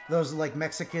those like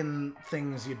Mexican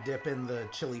things you dip in the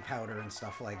chili powder and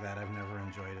stuff like that. I've never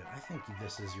enjoyed it. I think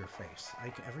this is your face.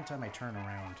 Every time I turn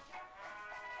around,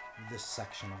 this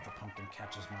section of the pumpkin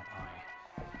catches my eye.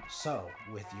 So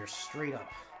with your straight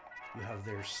up, you have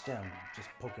their stem just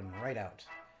poking right out.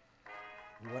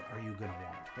 What are you gonna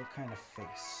want? What kind of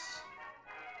face?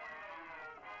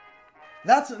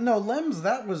 Lems.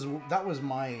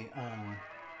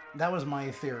 That was my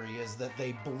theory, is that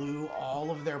they blew all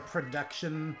of their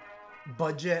production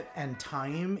budget and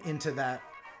time into that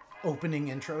opening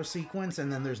intro sequence,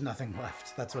 and then there's nothing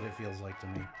left. That's what it feels like to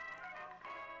me.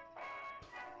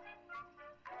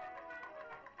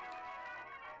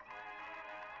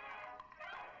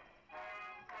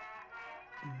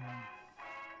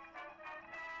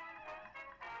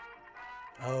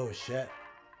 Oh shit.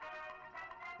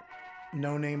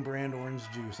 No name brand orange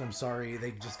juice. I'm sorry.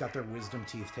 They just got their wisdom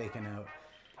teeth taken out.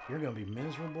 You're going to be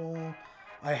miserable.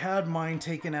 I had mine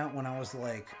taken out when I was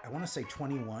like, I want to say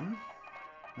 21,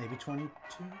 maybe 22.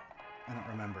 I don't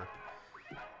remember.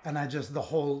 And I just, the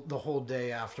whole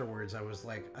day afterwards, I was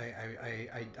like,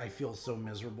 I feel so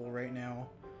miserable right now.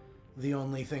 The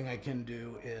only thing I can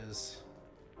do is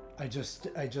I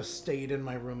just stayed in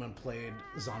my room and played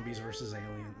Zombies vs.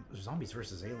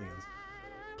 Aliens.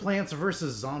 Plants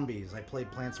vs. Zombies. I played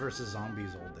Plants vs.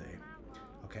 Zombies all day.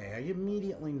 Okay, I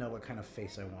immediately know what kind of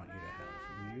face I want you to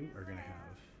have. You are going to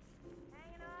have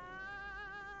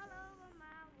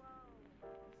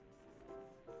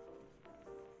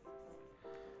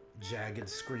jagged,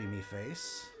 screamy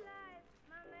face.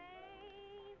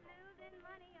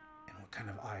 And what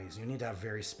kind of eyes? You need to have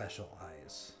very special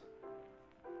eyes.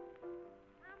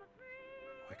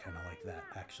 I kind of like that,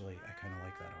 actually. I kind of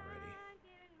like that already.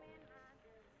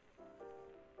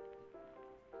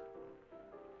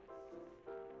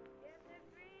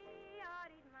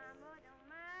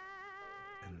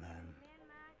 And then,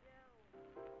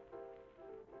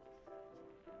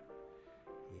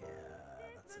 yeah,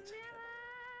 that's a ticket.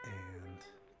 And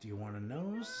do you want a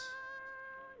nose?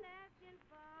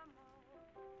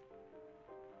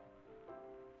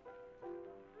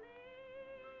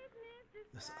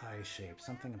 This eye shape,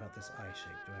 something about this eye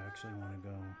shape. Do I actually want to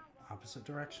go opposite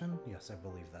direction? Yes, I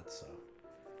believe that's so.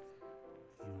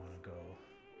 You want to go,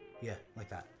 yeah, like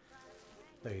that.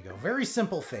 There you go. Very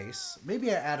simple face.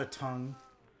 Maybe I add a tongue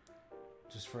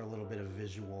just for a little bit of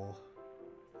visual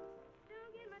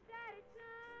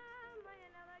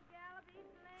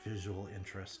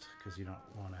interest, because you don't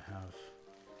want to have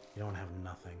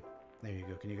nothing. There you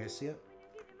go. Can you guys see it?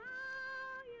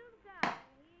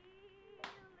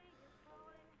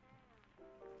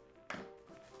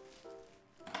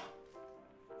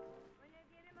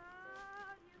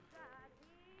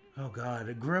 Oh God,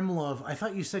 a Grimlove. I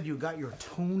thought you said you got your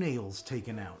toenails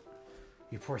taken out.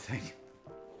 You poor thing.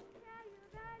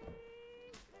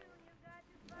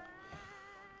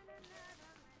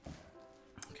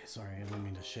 Okay, sorry, I didn't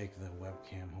mean to shake the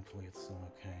webcam. Hopefully it's still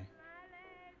okay.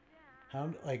 How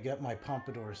do I get my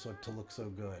pompadour to look so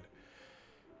good?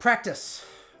 Practice.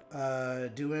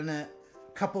 Doing it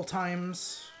a couple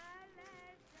times.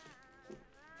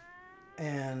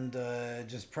 And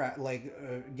just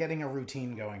getting a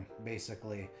routine going,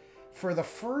 basically. For the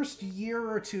first year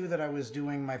or two that I was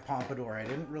doing my pompadour, I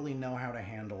didn't really know how to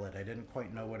handle it. I didn't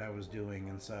quite know what I was doing,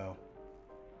 and so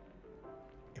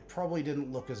it probably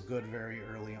didn't look as good very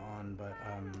early on, but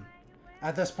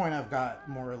at this point I've got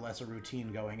more or less a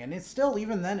routine going, and it's still,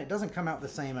 even then, it doesn't come out the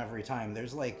same every time.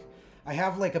 There's I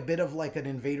have a bit of an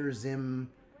Invader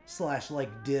Zim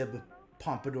 / Dib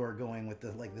pompadour going with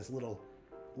this little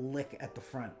lick at the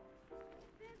front,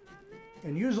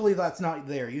 and usually that's not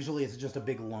there. Usually it's just a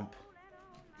big lump.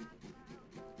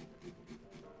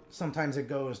 Sometimes it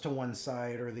goes to one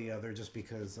side or the other just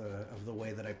because of the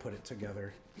way that I put it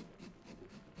together.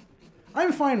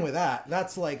 I'm fine with that.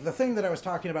 That's like the thing that I was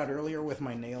talking about earlier with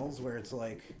my nails, where it's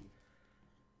like,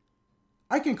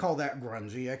 I can call that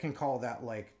grungy. I can call that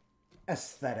like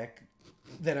aesthetic,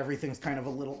 that everything's kind of a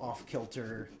little off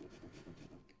kilter.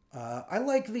 I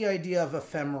like the idea of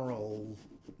ephemeralness,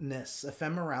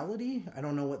 ephemerality. I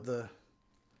don't know what the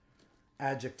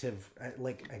adjective,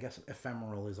 like, I guess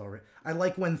ephemeral is already. I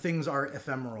like when things are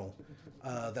ephemeral.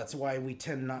 That's why we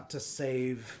tend not to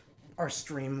save our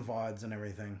stream VODs and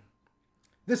everything.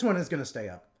 This one is going to stay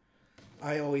up.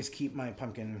 I always keep my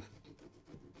pumpkin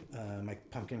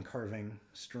carving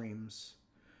streams.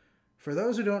 For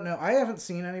those who don't know, I haven't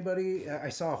seen anybody. I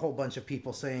saw a whole bunch of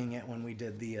people saying it when we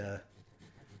did the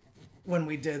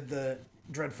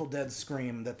Dreadful Dead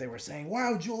Scream, that they were saying,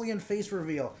 wow, Julian face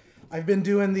reveal. I've been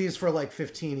doing these for like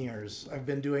 15 years. I've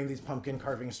been doing these pumpkin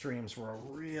carving streams for a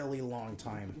really long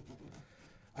time.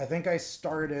 I think I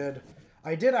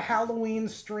did a Halloween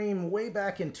stream way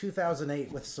back in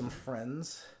 2008 with some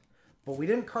friends, but we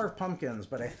didn't carve pumpkins.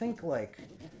 But I think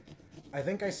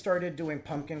I started doing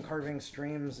pumpkin carving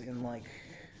streams in like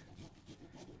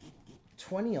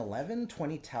 2011,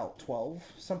 2012,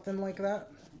 something like that.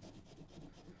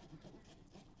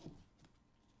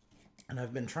 And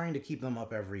I've been trying to keep them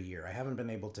up every year. I haven't been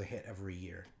able to hit every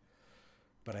year,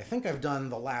 but I think I've done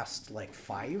the last like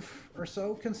 5 or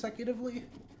so consecutively.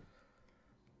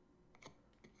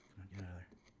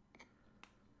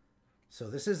 So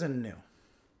this isn't new.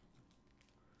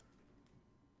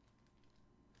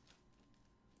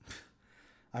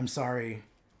 I'm sorry,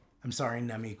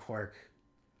 Nemi Quark.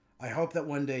 I hope that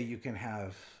one day you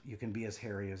can be as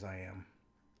hairy as I am.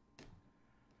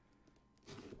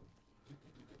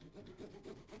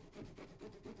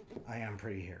 I am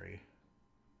pretty hairy.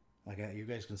 Like, you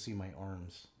guys can see my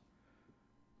arms.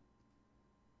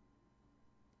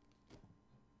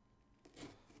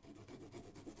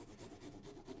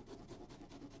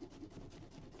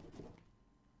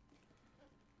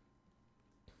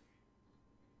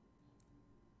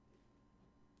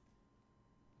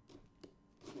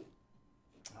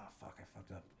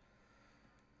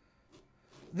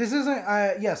 This isn't.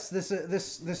 Yes,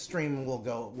 this stream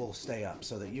will stay up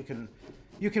so that you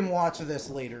can watch this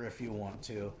later if you want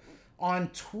to. On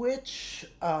Twitch,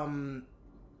 VODs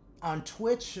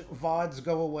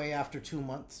go away after 2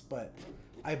 months, but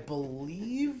I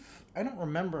don't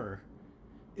remember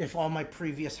if all my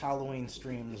previous Halloween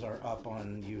streams are up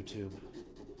on YouTube.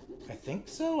 I think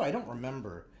so. I don't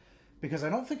remember, because I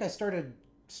don't think I started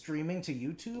streaming to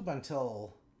YouTube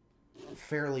until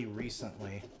fairly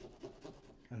recently.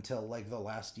 Until like the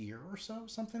last year or so,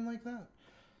 something like that.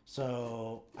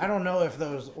 So I don't know if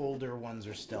those older ones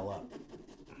are still up.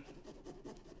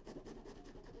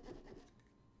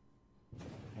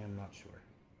 I'm not sure.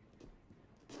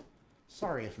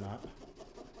 Sorry if not.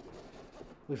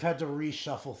 We've had to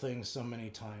reshuffle things so many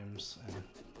times, and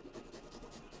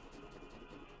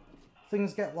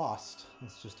things get lost.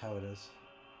 That's just how it is.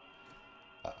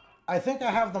 I think I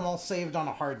have them all saved on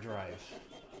a hard drive.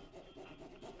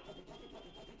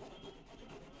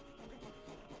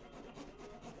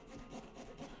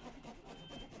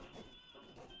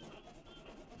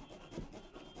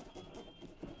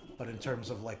 But in terms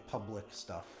of like public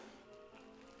stuff,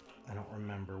 I don't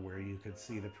remember where you could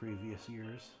see the previous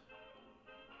years.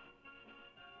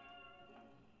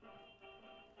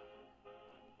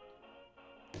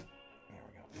 There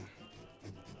we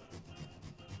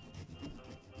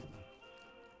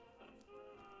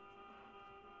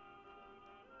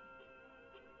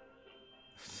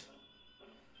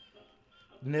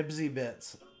go. Nibsy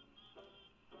Bits.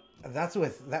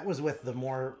 That was with the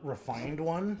more refined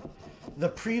one. The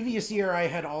previous year I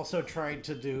had also tried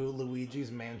to do Luigi's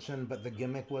Mansion, but the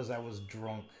gimmick was I was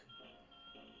drunk.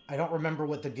 I don't remember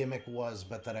what the gimmick was,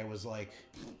 but that I was like,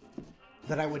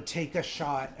 that I would take a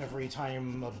shot every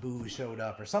time a boo showed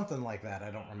up or something like that.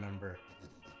 I don't remember.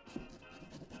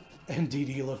 And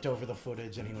DD looked over the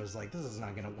footage and he was like, this is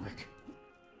not gonna work.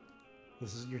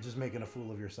 You're just making a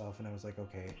fool of yourself. And I was like,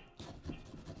 okay.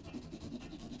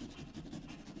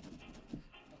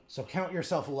 So count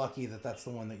yourself lucky that that's the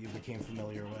one that you became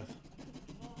familiar with.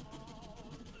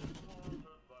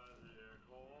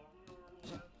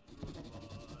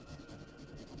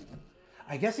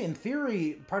 I guess in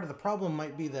theory, part of the problem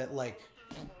might be that, like,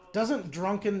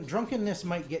 drunkenness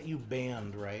might get you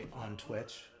banned, right, on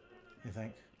Twitch, I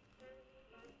think.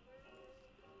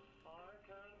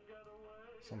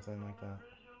 Something like that.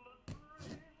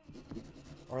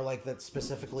 Or like that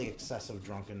specifically excessive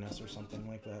drunkenness or something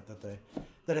like that,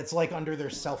 that it's like under their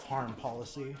self-harm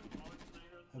policy,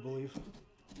 I believe.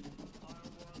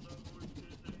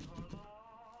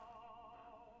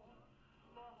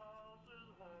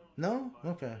 No?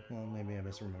 Okay. Well, maybe I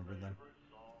misremembered then.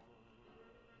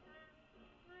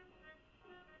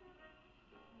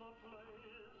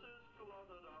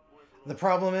 The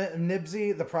problem is,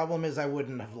 Nibsy, the problem is I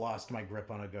wouldn't have lost my grip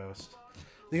on a ghost.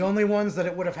 The only ones that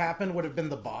it would have happened would have been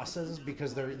the bosses,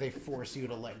 because they force you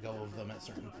to let go of them at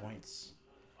certain points.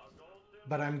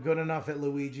 But I'm good enough at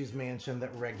Luigi's Mansion that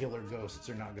regular ghosts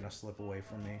are not going to slip away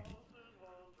from me.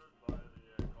 Oh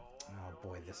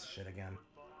boy, this shit again.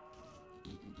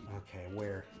 Okay,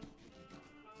 where?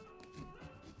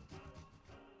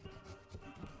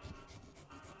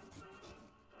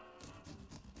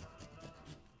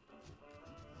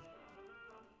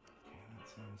 Okay, that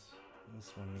sounds...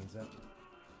 This one needs it.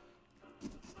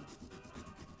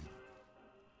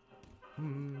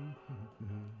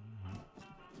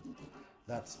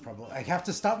 That's probably... I have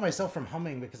to stop myself from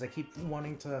humming because I keep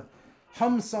wanting to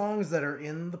hum songs that are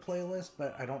in the playlist,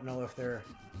 but I don't know if they're...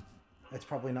 It's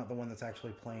probably not the one that's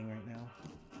actually playing right now.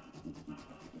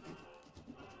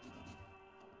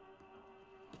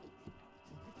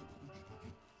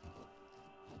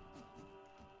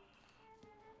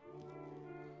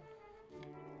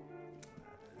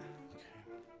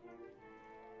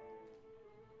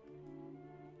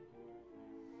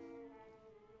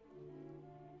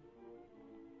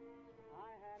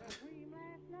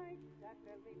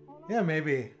 Yeah,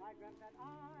 maybe.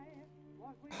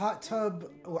 Hot tub.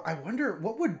 I wonder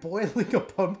what would boiling a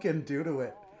pumpkin do to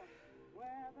it.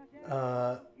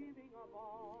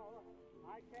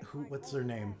 What's her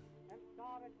name?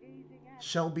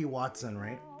 Shelby Watson,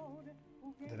 right?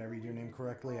 Did I read your name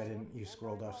correctly? I didn't. You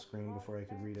scrolled off screen before I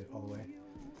could read it all the way.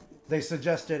 They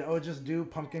suggested, oh, just do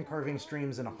pumpkin carving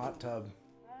streams in a hot tub.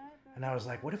 And I was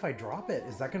like, what if I drop it?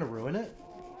 Is that going to ruin it?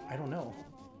 I don't know.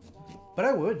 But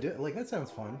I would do, like, that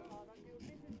sounds fun.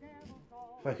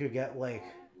 If I could get, like,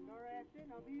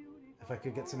 if I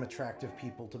could get some attractive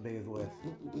people to bathe with.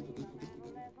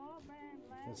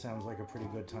 That sounds like a pretty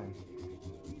good time.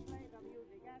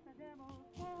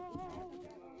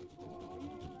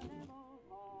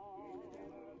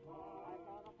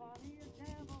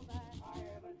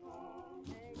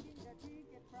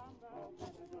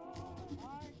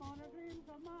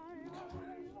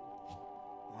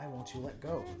 Why won't you let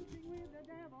go?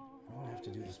 I don't have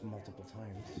to do this multiple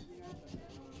times.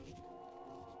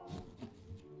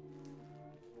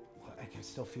 I can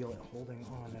still feel it holding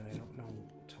on, and I don't know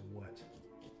to what.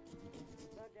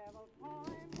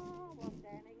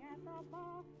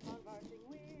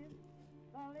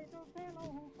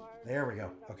 There we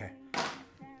go. Okay.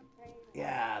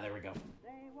 Yeah, there we go.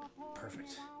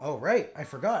 Perfect. Oh, right. I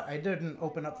forgot. I didn't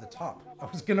open up the top. I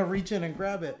was going to reach in and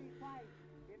grab it.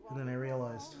 And then I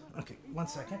realized. Okay, 1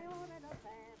 second.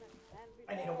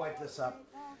 I need to wipe this up.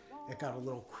 It got a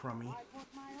little crummy.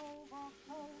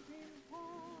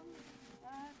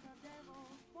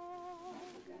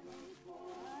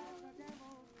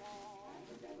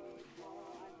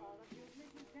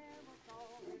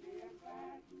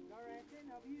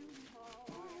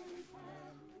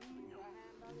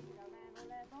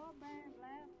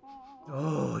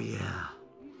 Oh, yeah.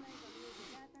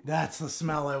 That's the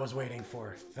smell I was waiting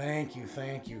for. Thank you,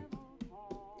 thank you.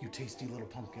 You tasty little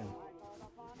pumpkin.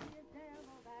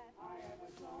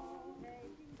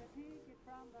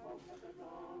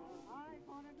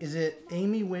 Is it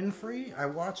Amy Winfrey? I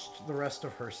watched the rest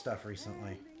of her stuff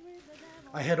recently.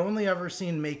 I had only ever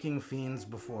seen Making Fiends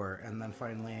before, and then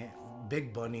finally,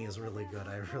 Big Bunny is really good.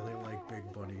 I really like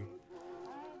Big Bunny.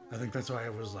 I think that's why I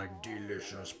was like,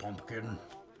 delicious pumpkin.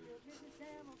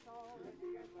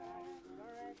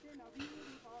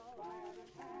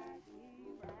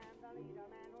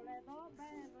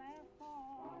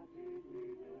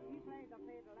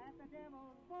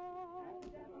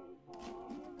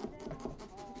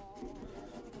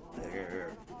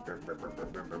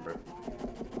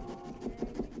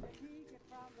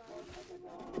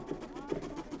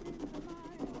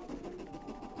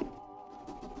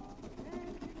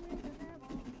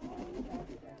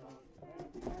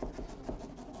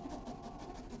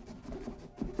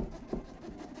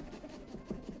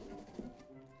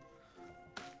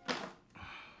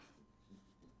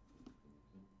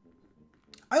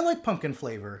 I like pumpkin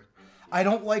flavor. I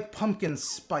don't like pumpkin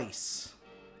spice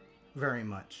very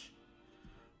much.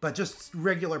 But just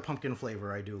regular pumpkin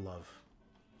flavor I do love.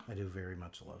 I do very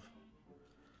much love.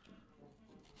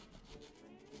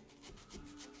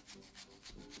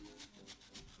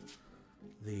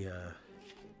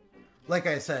 Like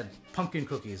I said, pumpkin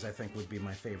cookies I think would be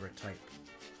my favorite type.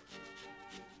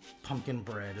 Pumpkin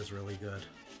bread is really good.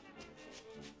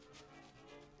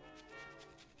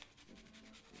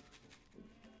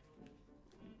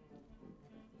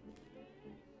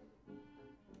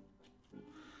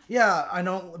 Yeah, I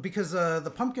know, because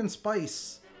the pumpkin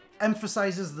spice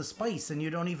emphasizes the spice, and you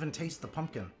don't even taste the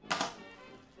pumpkin.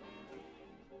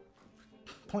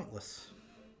 Pointless.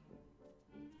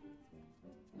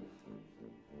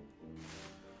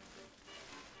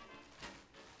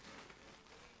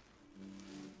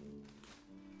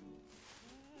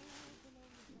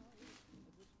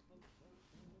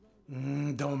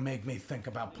 Don't make me think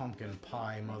about pumpkin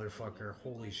pie, motherfucker.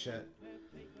 Holy shit.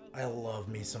 I love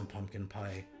me some pumpkin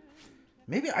pie.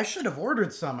 Maybe I should have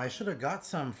ordered some. I should have got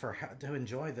some to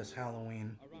enjoy this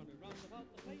Halloween.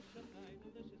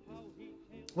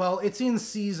 Well, it's in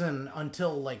season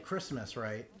until, like, Christmas,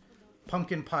 right?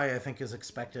 Pumpkin pie, I think, is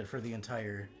expected for the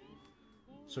entire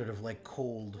sort of, like,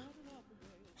 cold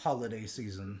holiday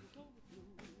season.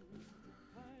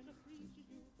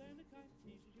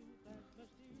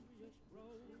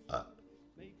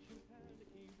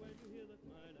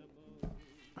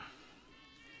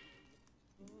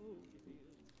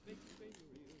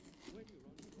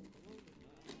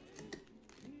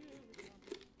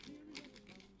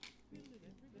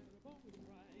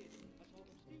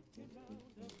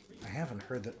 I haven't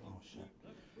heard that. Oh shit!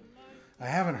 I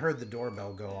haven't heard the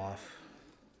doorbell go off.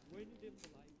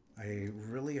 I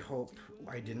really hope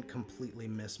I didn't completely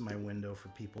miss my window for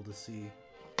people to see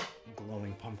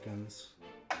glowing pumpkins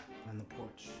on the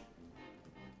porch.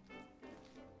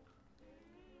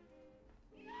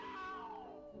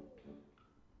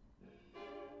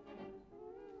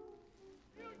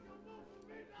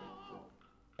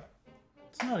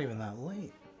 It's not even that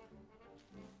late.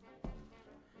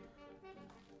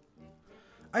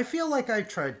 I feel like I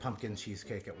tried pumpkin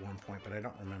cheesecake at one point, but I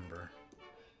don't remember.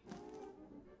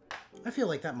 I feel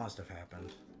like that must have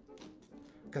happened.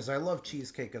 Because I love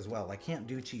cheesecake as well. I can't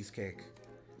do cheesecake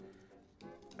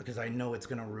because I know it's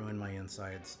going to ruin my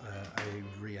insides. I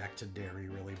react to dairy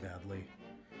really badly.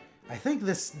 I think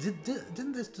this...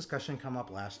 Didn't this discussion come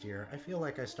up last year? I feel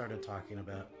like I started talking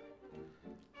about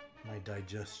my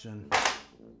digestion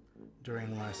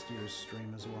during last year's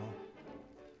stream as well.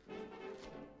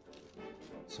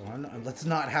 So let's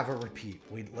not have a repeat.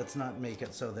 Let's not make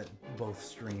it so that both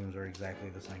streams are exactly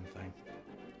the same thing.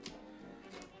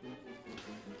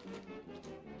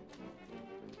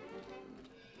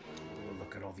 Oh,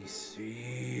 look at all these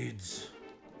seeds.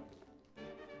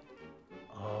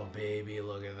 Oh, baby,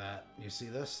 look at that. You see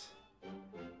this?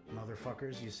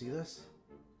 Motherfuckers, you see this?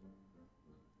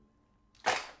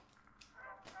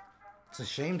 It's a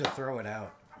shame to throw it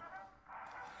out.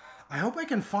 I hope I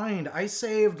can find... I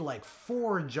saved like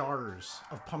 4 jars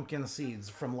of pumpkin seeds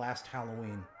from last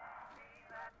Halloween.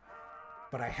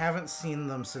 But I haven't seen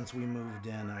them since we moved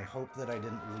in. I hope that I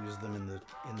didn't lose them in the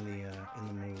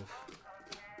move.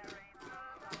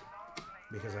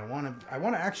 Because I want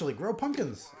to actually grow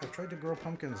pumpkins. I've tried to grow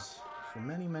pumpkins for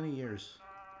many, many years.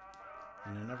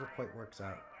 And it never quite works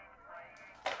out.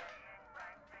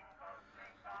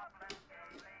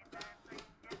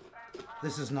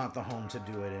 This is not the home to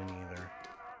do it in either.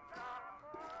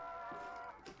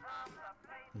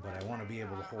 But I want to be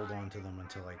able to hold on to them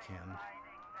until I can.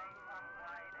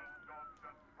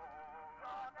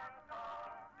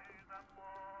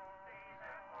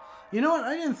 You know what?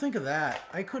 I didn't think of that.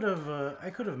 I could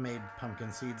have made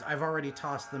pumpkin seeds. I've already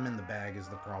tossed them in the bag is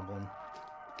the problem.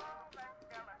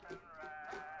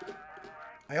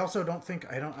 I also don't think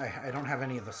I don't have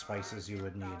any of the spices you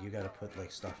would need. You got to put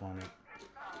like stuff on it.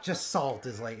 Just salt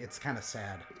is like, it's kind of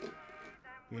sad.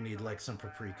 You need like some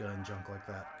paprika and junk like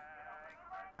that.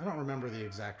 I don't remember the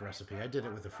exact recipe. I did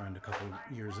it with a friend a couple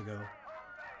years ago.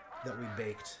 That we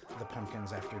baked the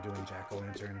pumpkins after doing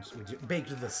jack-o'-lanterns. We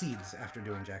baked the seeds after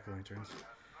doing jack-o'-lanterns.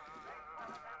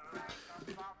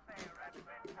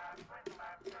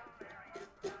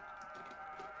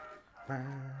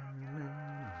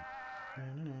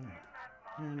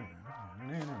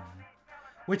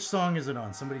 Which song is it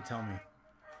on? Somebody tell me.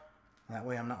 That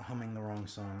way I'm not humming the wrong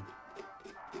song.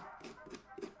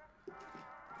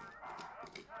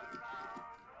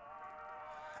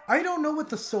 I don't know what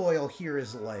the soil here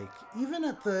is like. Even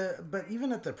at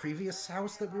the previous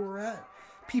house that we were at,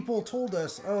 people told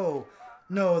us, "Oh,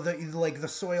 no, the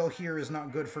soil here is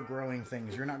not good for growing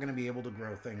things. You're not going to be able to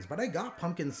grow things." But I got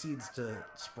pumpkin seeds to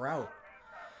sprout.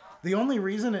 The only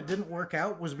reason it didn't work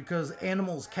out was because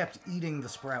animals kept eating the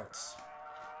sprouts.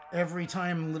 Every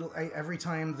time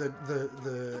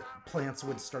the plants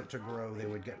would start to grow, they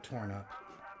would get torn up.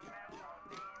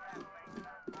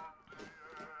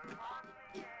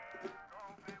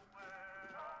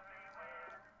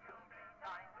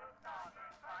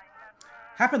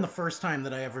 Happened the first time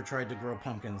that I ever tried to grow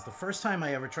pumpkins. The first time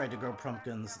I ever tried to grow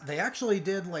pumpkins, they actually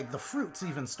did, like, the fruits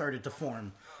even started to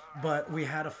form. But we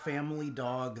had a family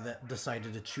dog that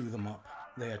decided to chew them up.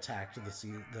 They attacked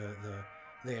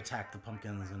they attacked the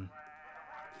pumpkins, and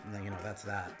then, you know, that's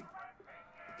that.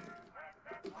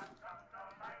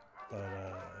 But,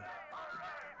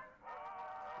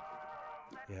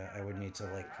 yeah, I would need to,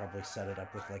 like, probably set it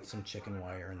up with, like, some chicken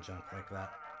wire and junk like that.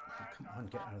 Oh, come on,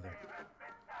 get out of there.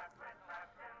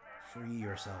 Free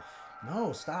yourself.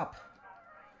 No, stop.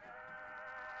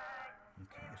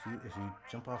 Okay, if you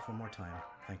jump off one more time,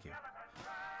 thank you.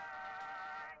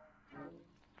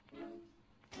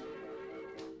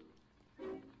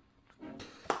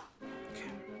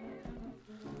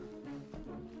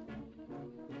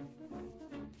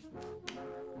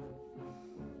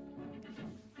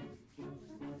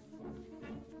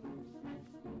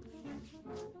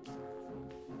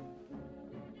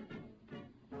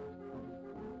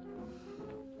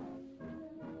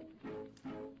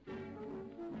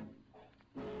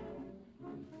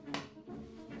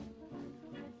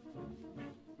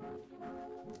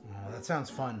 That sounds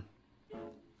fun.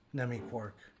 Nemi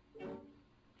Quark. It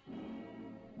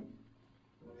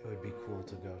would be cool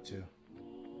to go to.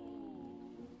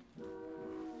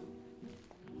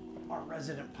 Our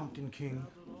resident Pumpkin King.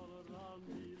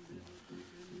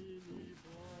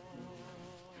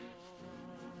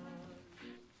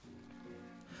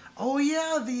 Oh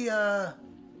yeah, the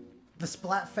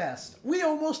Splatfest. We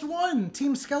almost won.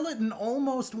 Team Skeleton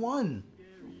almost won.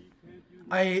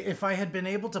 If I had been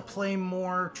able to play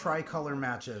more tricolor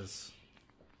matches,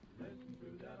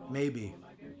 maybe.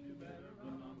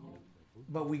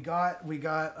 But we got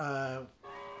the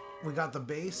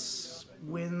base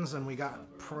wins and we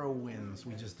got pro wins.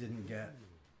 We just didn't get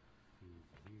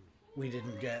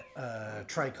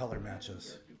tricolor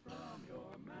matches.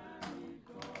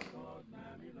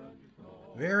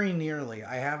 Very nearly.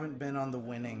 I haven't been on the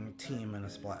winning team in a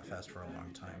Splatfest for a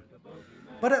long time.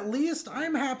 But at least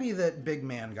I'm happy that Big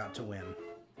Man got to win.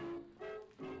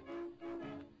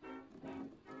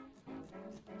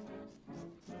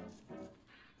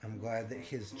 I'm glad that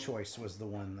his choice was the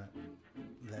one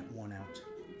that won out.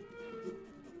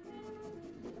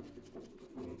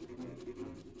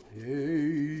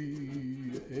 Hey,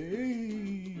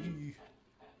 hey.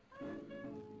 There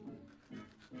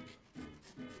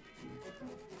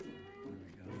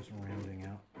we go, just rounding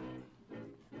out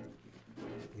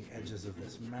the edges of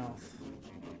this mouth.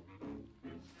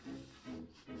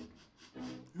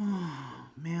 Oh,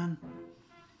 man.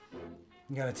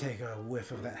 You gotta take a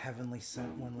whiff of that heavenly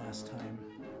scent one last time.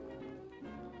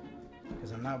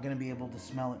 Because I'm not gonna be able to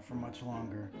smell it for much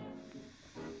longer.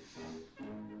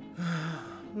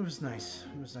 It was nice.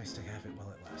 It was nice to have it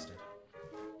while it lasted.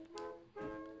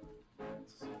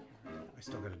 I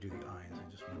still gotta do the eyes. I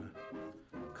just wanna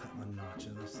cut one notch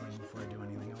in this thing before I do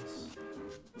anything else.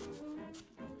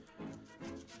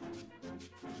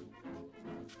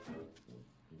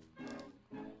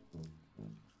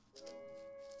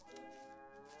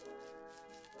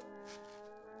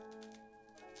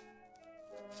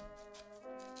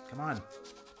 Come on.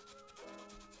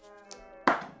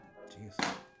 Jeez.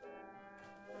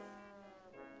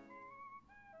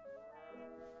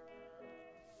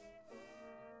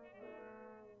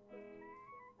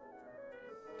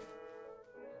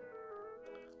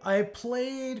 I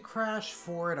played Crash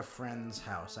 4 at a friend's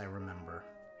house, I remember.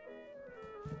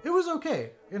 It was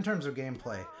okay in terms of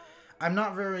gameplay. I'm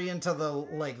not very into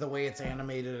the way it's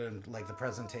animated and like the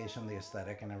presentation, the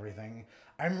aesthetic and everything.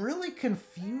 I'm really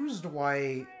confused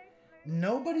why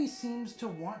nobody seems to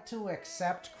want to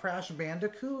accept Crash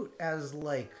Bandicoot as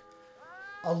like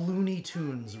a Looney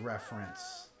Tunes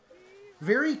reference.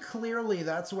 Very clearly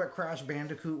that's what Crash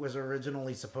Bandicoot was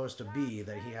originally supposed to be,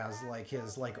 that he has like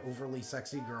his like overly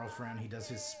sexy girlfriend, he does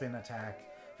his spin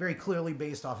attack, very clearly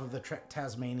based off of the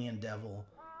Tasmanian Devil,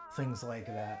 things like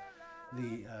that.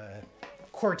 The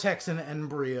Cortex and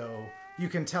Embryo, you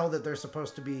can tell that they're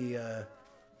supposed to be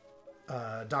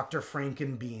Dr.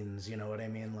 Frankenbeans, you know what I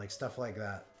mean? Like, stuff like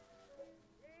that.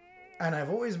 And I've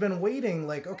always been waiting,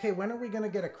 like, okay, when are we going to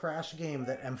get a Crash game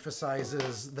that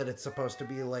emphasizes that it's supposed to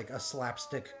be, like, a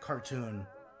slapstick cartoon?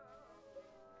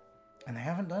 And they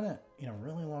haven't done it in a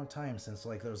really long time since,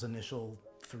 like, those initial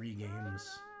 3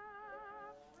 games.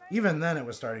 Even then, it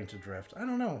was starting to drift. I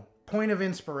don't know. Point of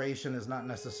inspiration is not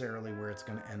necessarily where it's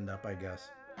going to end up, I guess.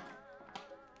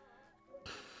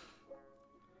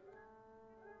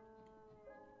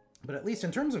 But at least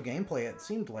in terms of gameplay, it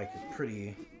seemed like a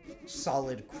pretty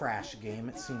solid Crash game.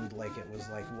 It seemed like it was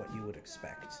like what you would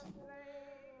expect.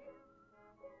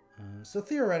 So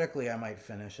theoretically, I might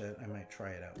finish it. I might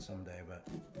try it out someday, but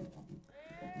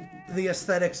the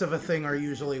aesthetics of a thing are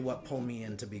usually what pull me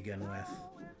in to begin with.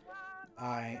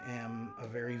 I am a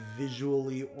very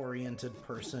visually oriented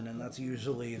person, and that's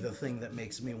usually the thing that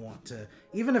makes me want to,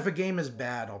 even if a game is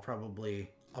bad, I'll probably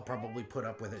put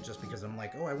up with it just because I'm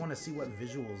like, oh, I want to see what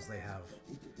visuals they have,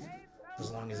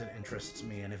 as long as it interests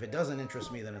me. And if it doesn't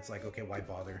interest me, then it's like, okay, why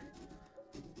bother?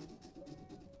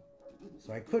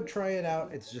 So I could try it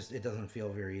out, it's just, it doesn't feel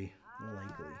very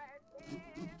likely.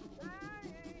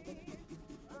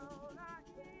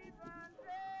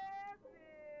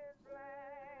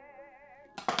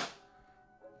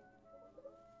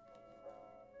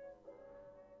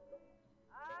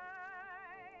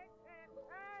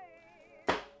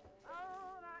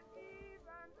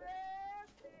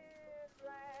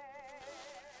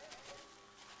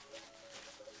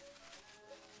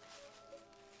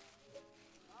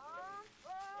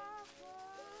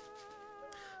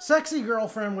 Sexy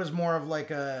Girlfriend was more of like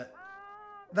a...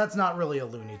 That's not really a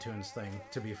Looney Tunes thing,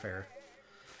 to be fair.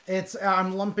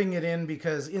 I'm lumping it in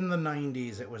because in the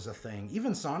 90s it was a thing.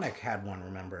 Even Sonic had one,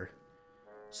 remember?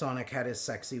 Sonic had his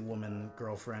sexy woman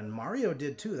girlfriend. Mario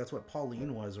did too. That's what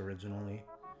Pauline was originally.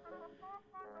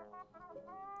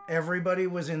 Everybody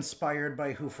was inspired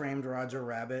by Who Framed Roger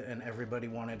Rabbit, and everybody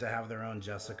wanted to have their own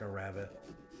Jessica Rabbit.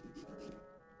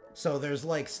 So there's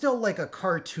like still like a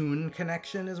cartoon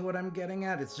connection is what I'm getting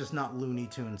at. It's just not Looney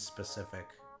Tunes specific.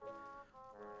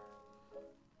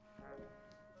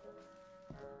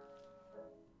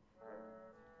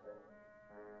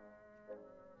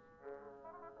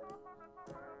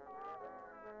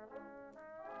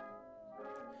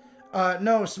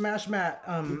 No, Smash Matt,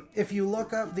 if you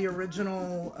look up the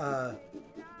original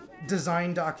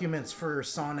design documents for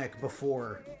Sonic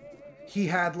before, he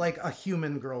had like a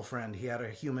human girlfriend. He had a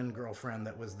human girlfriend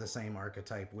that was the same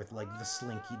archetype with like the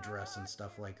slinky dress and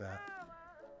stuff like that.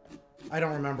 I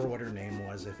don't remember what her name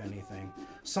was, if anything.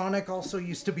 Sonic also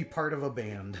used to be part of a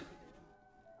band.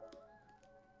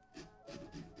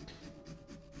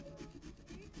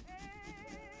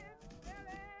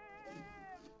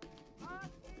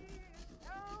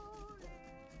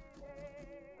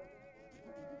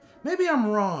 Maybe I'm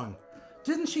wrong.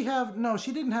 Didn't she have... No,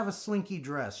 she didn't have a slinky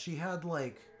dress. She had,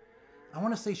 like... I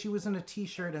want to say she was in a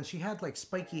t-shirt and she had, like,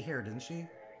 spiky hair, didn't she?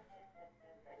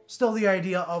 Still the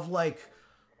idea of, like,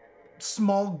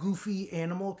 small, goofy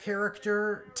animal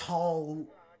character, tall,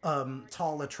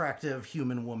 attractive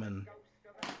human woman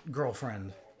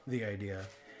girlfriend. The idea.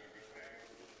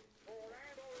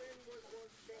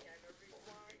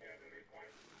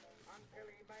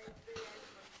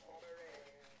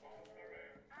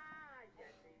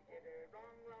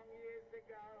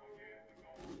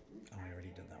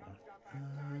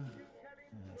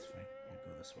 That's fine. I'll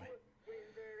go this way.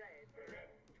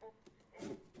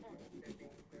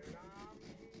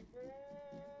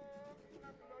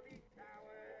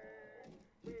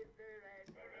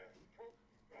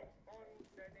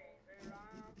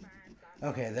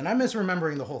 Okay, then I'm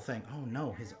misremembering the whole thing. Oh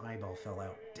no, his eyeball fell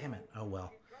out. Damn it. Oh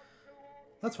well.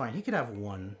 That's fine. He could have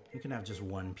one. He can have just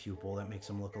one pupil. That makes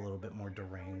him look a little bit more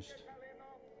deranged.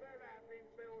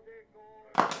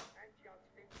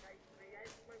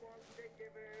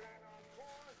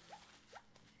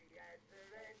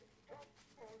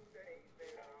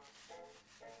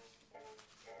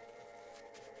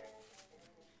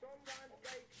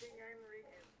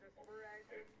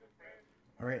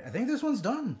 Alright, I think this one's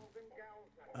done.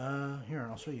 Here,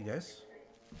 I'll show you guys.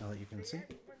 Now that you can see.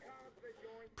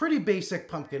 Pretty basic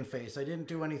pumpkin face. I didn't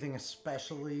do anything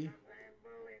especially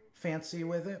fancy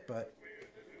with it, but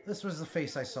this was the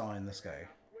face I saw in this guy.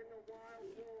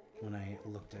 When I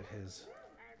looked at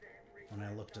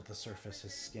the surface,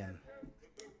 his skin.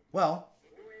 Well,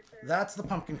 that's the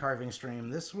pumpkin carving stream.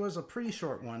 This was a pretty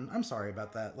short one. I'm sorry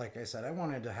about that. Like I said, I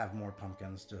wanted to have more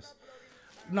pumpkins, just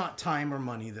not time or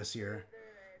money this year.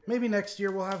 Maybe next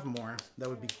year we'll have more. That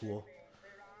would be cool.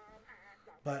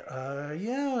 But,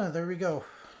 yeah, there we go.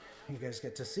 You guys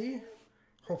get to see.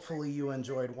 Hopefully you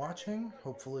enjoyed watching.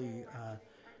 Hopefully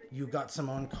you got some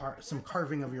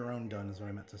carving of your own done, is what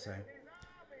I meant to say.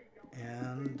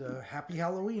 And happy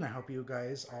Halloween. I hope you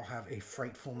guys all have a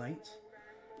frightful night.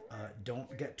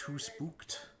 Don't get too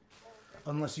spooked.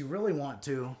 Unless you really want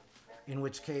to. In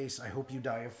which case, I hope you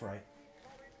die of fright.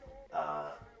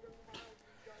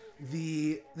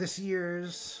 This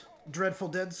year's Dreadful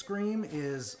Dead Scream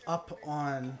is up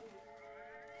on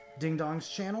Ding Dong's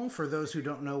channel. For those who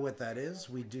don't know what that is,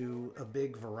 we do a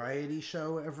big variety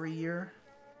show every year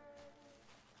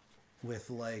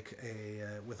with like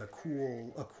a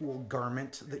cool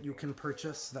garment that you can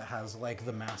purchase that has like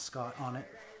the mascot on it.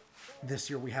 This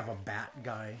year we have a bat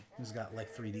guy who's got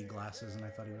like 3D glasses, and I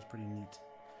thought he was pretty neat.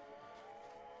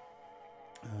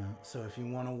 So if you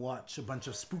want to watch a bunch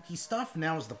of spooky stuff,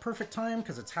 now is the perfect time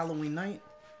because it's Halloween night.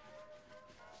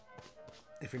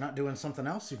 If you're not doing something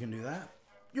else, you can do that.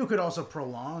 You could also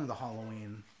prolong the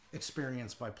Halloween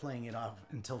experience by playing it off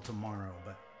until tomorrow,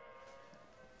 but,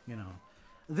 you know,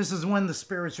 this is when the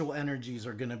spiritual energies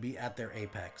are going to be at their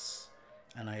apex,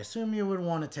 and I assume you would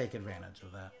want to take advantage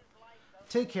of that.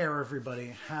 Take care,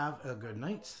 everybody. Have a good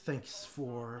night. Thanks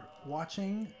for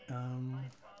watching.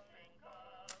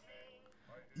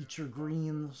 Eat your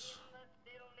greens.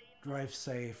 Drive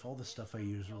safe. All the stuff I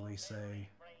usually say.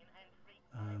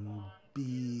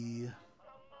 Be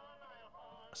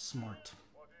smart.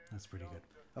 That's pretty good.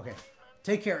 Okay.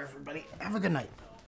 Take care, everybody. Have a good night.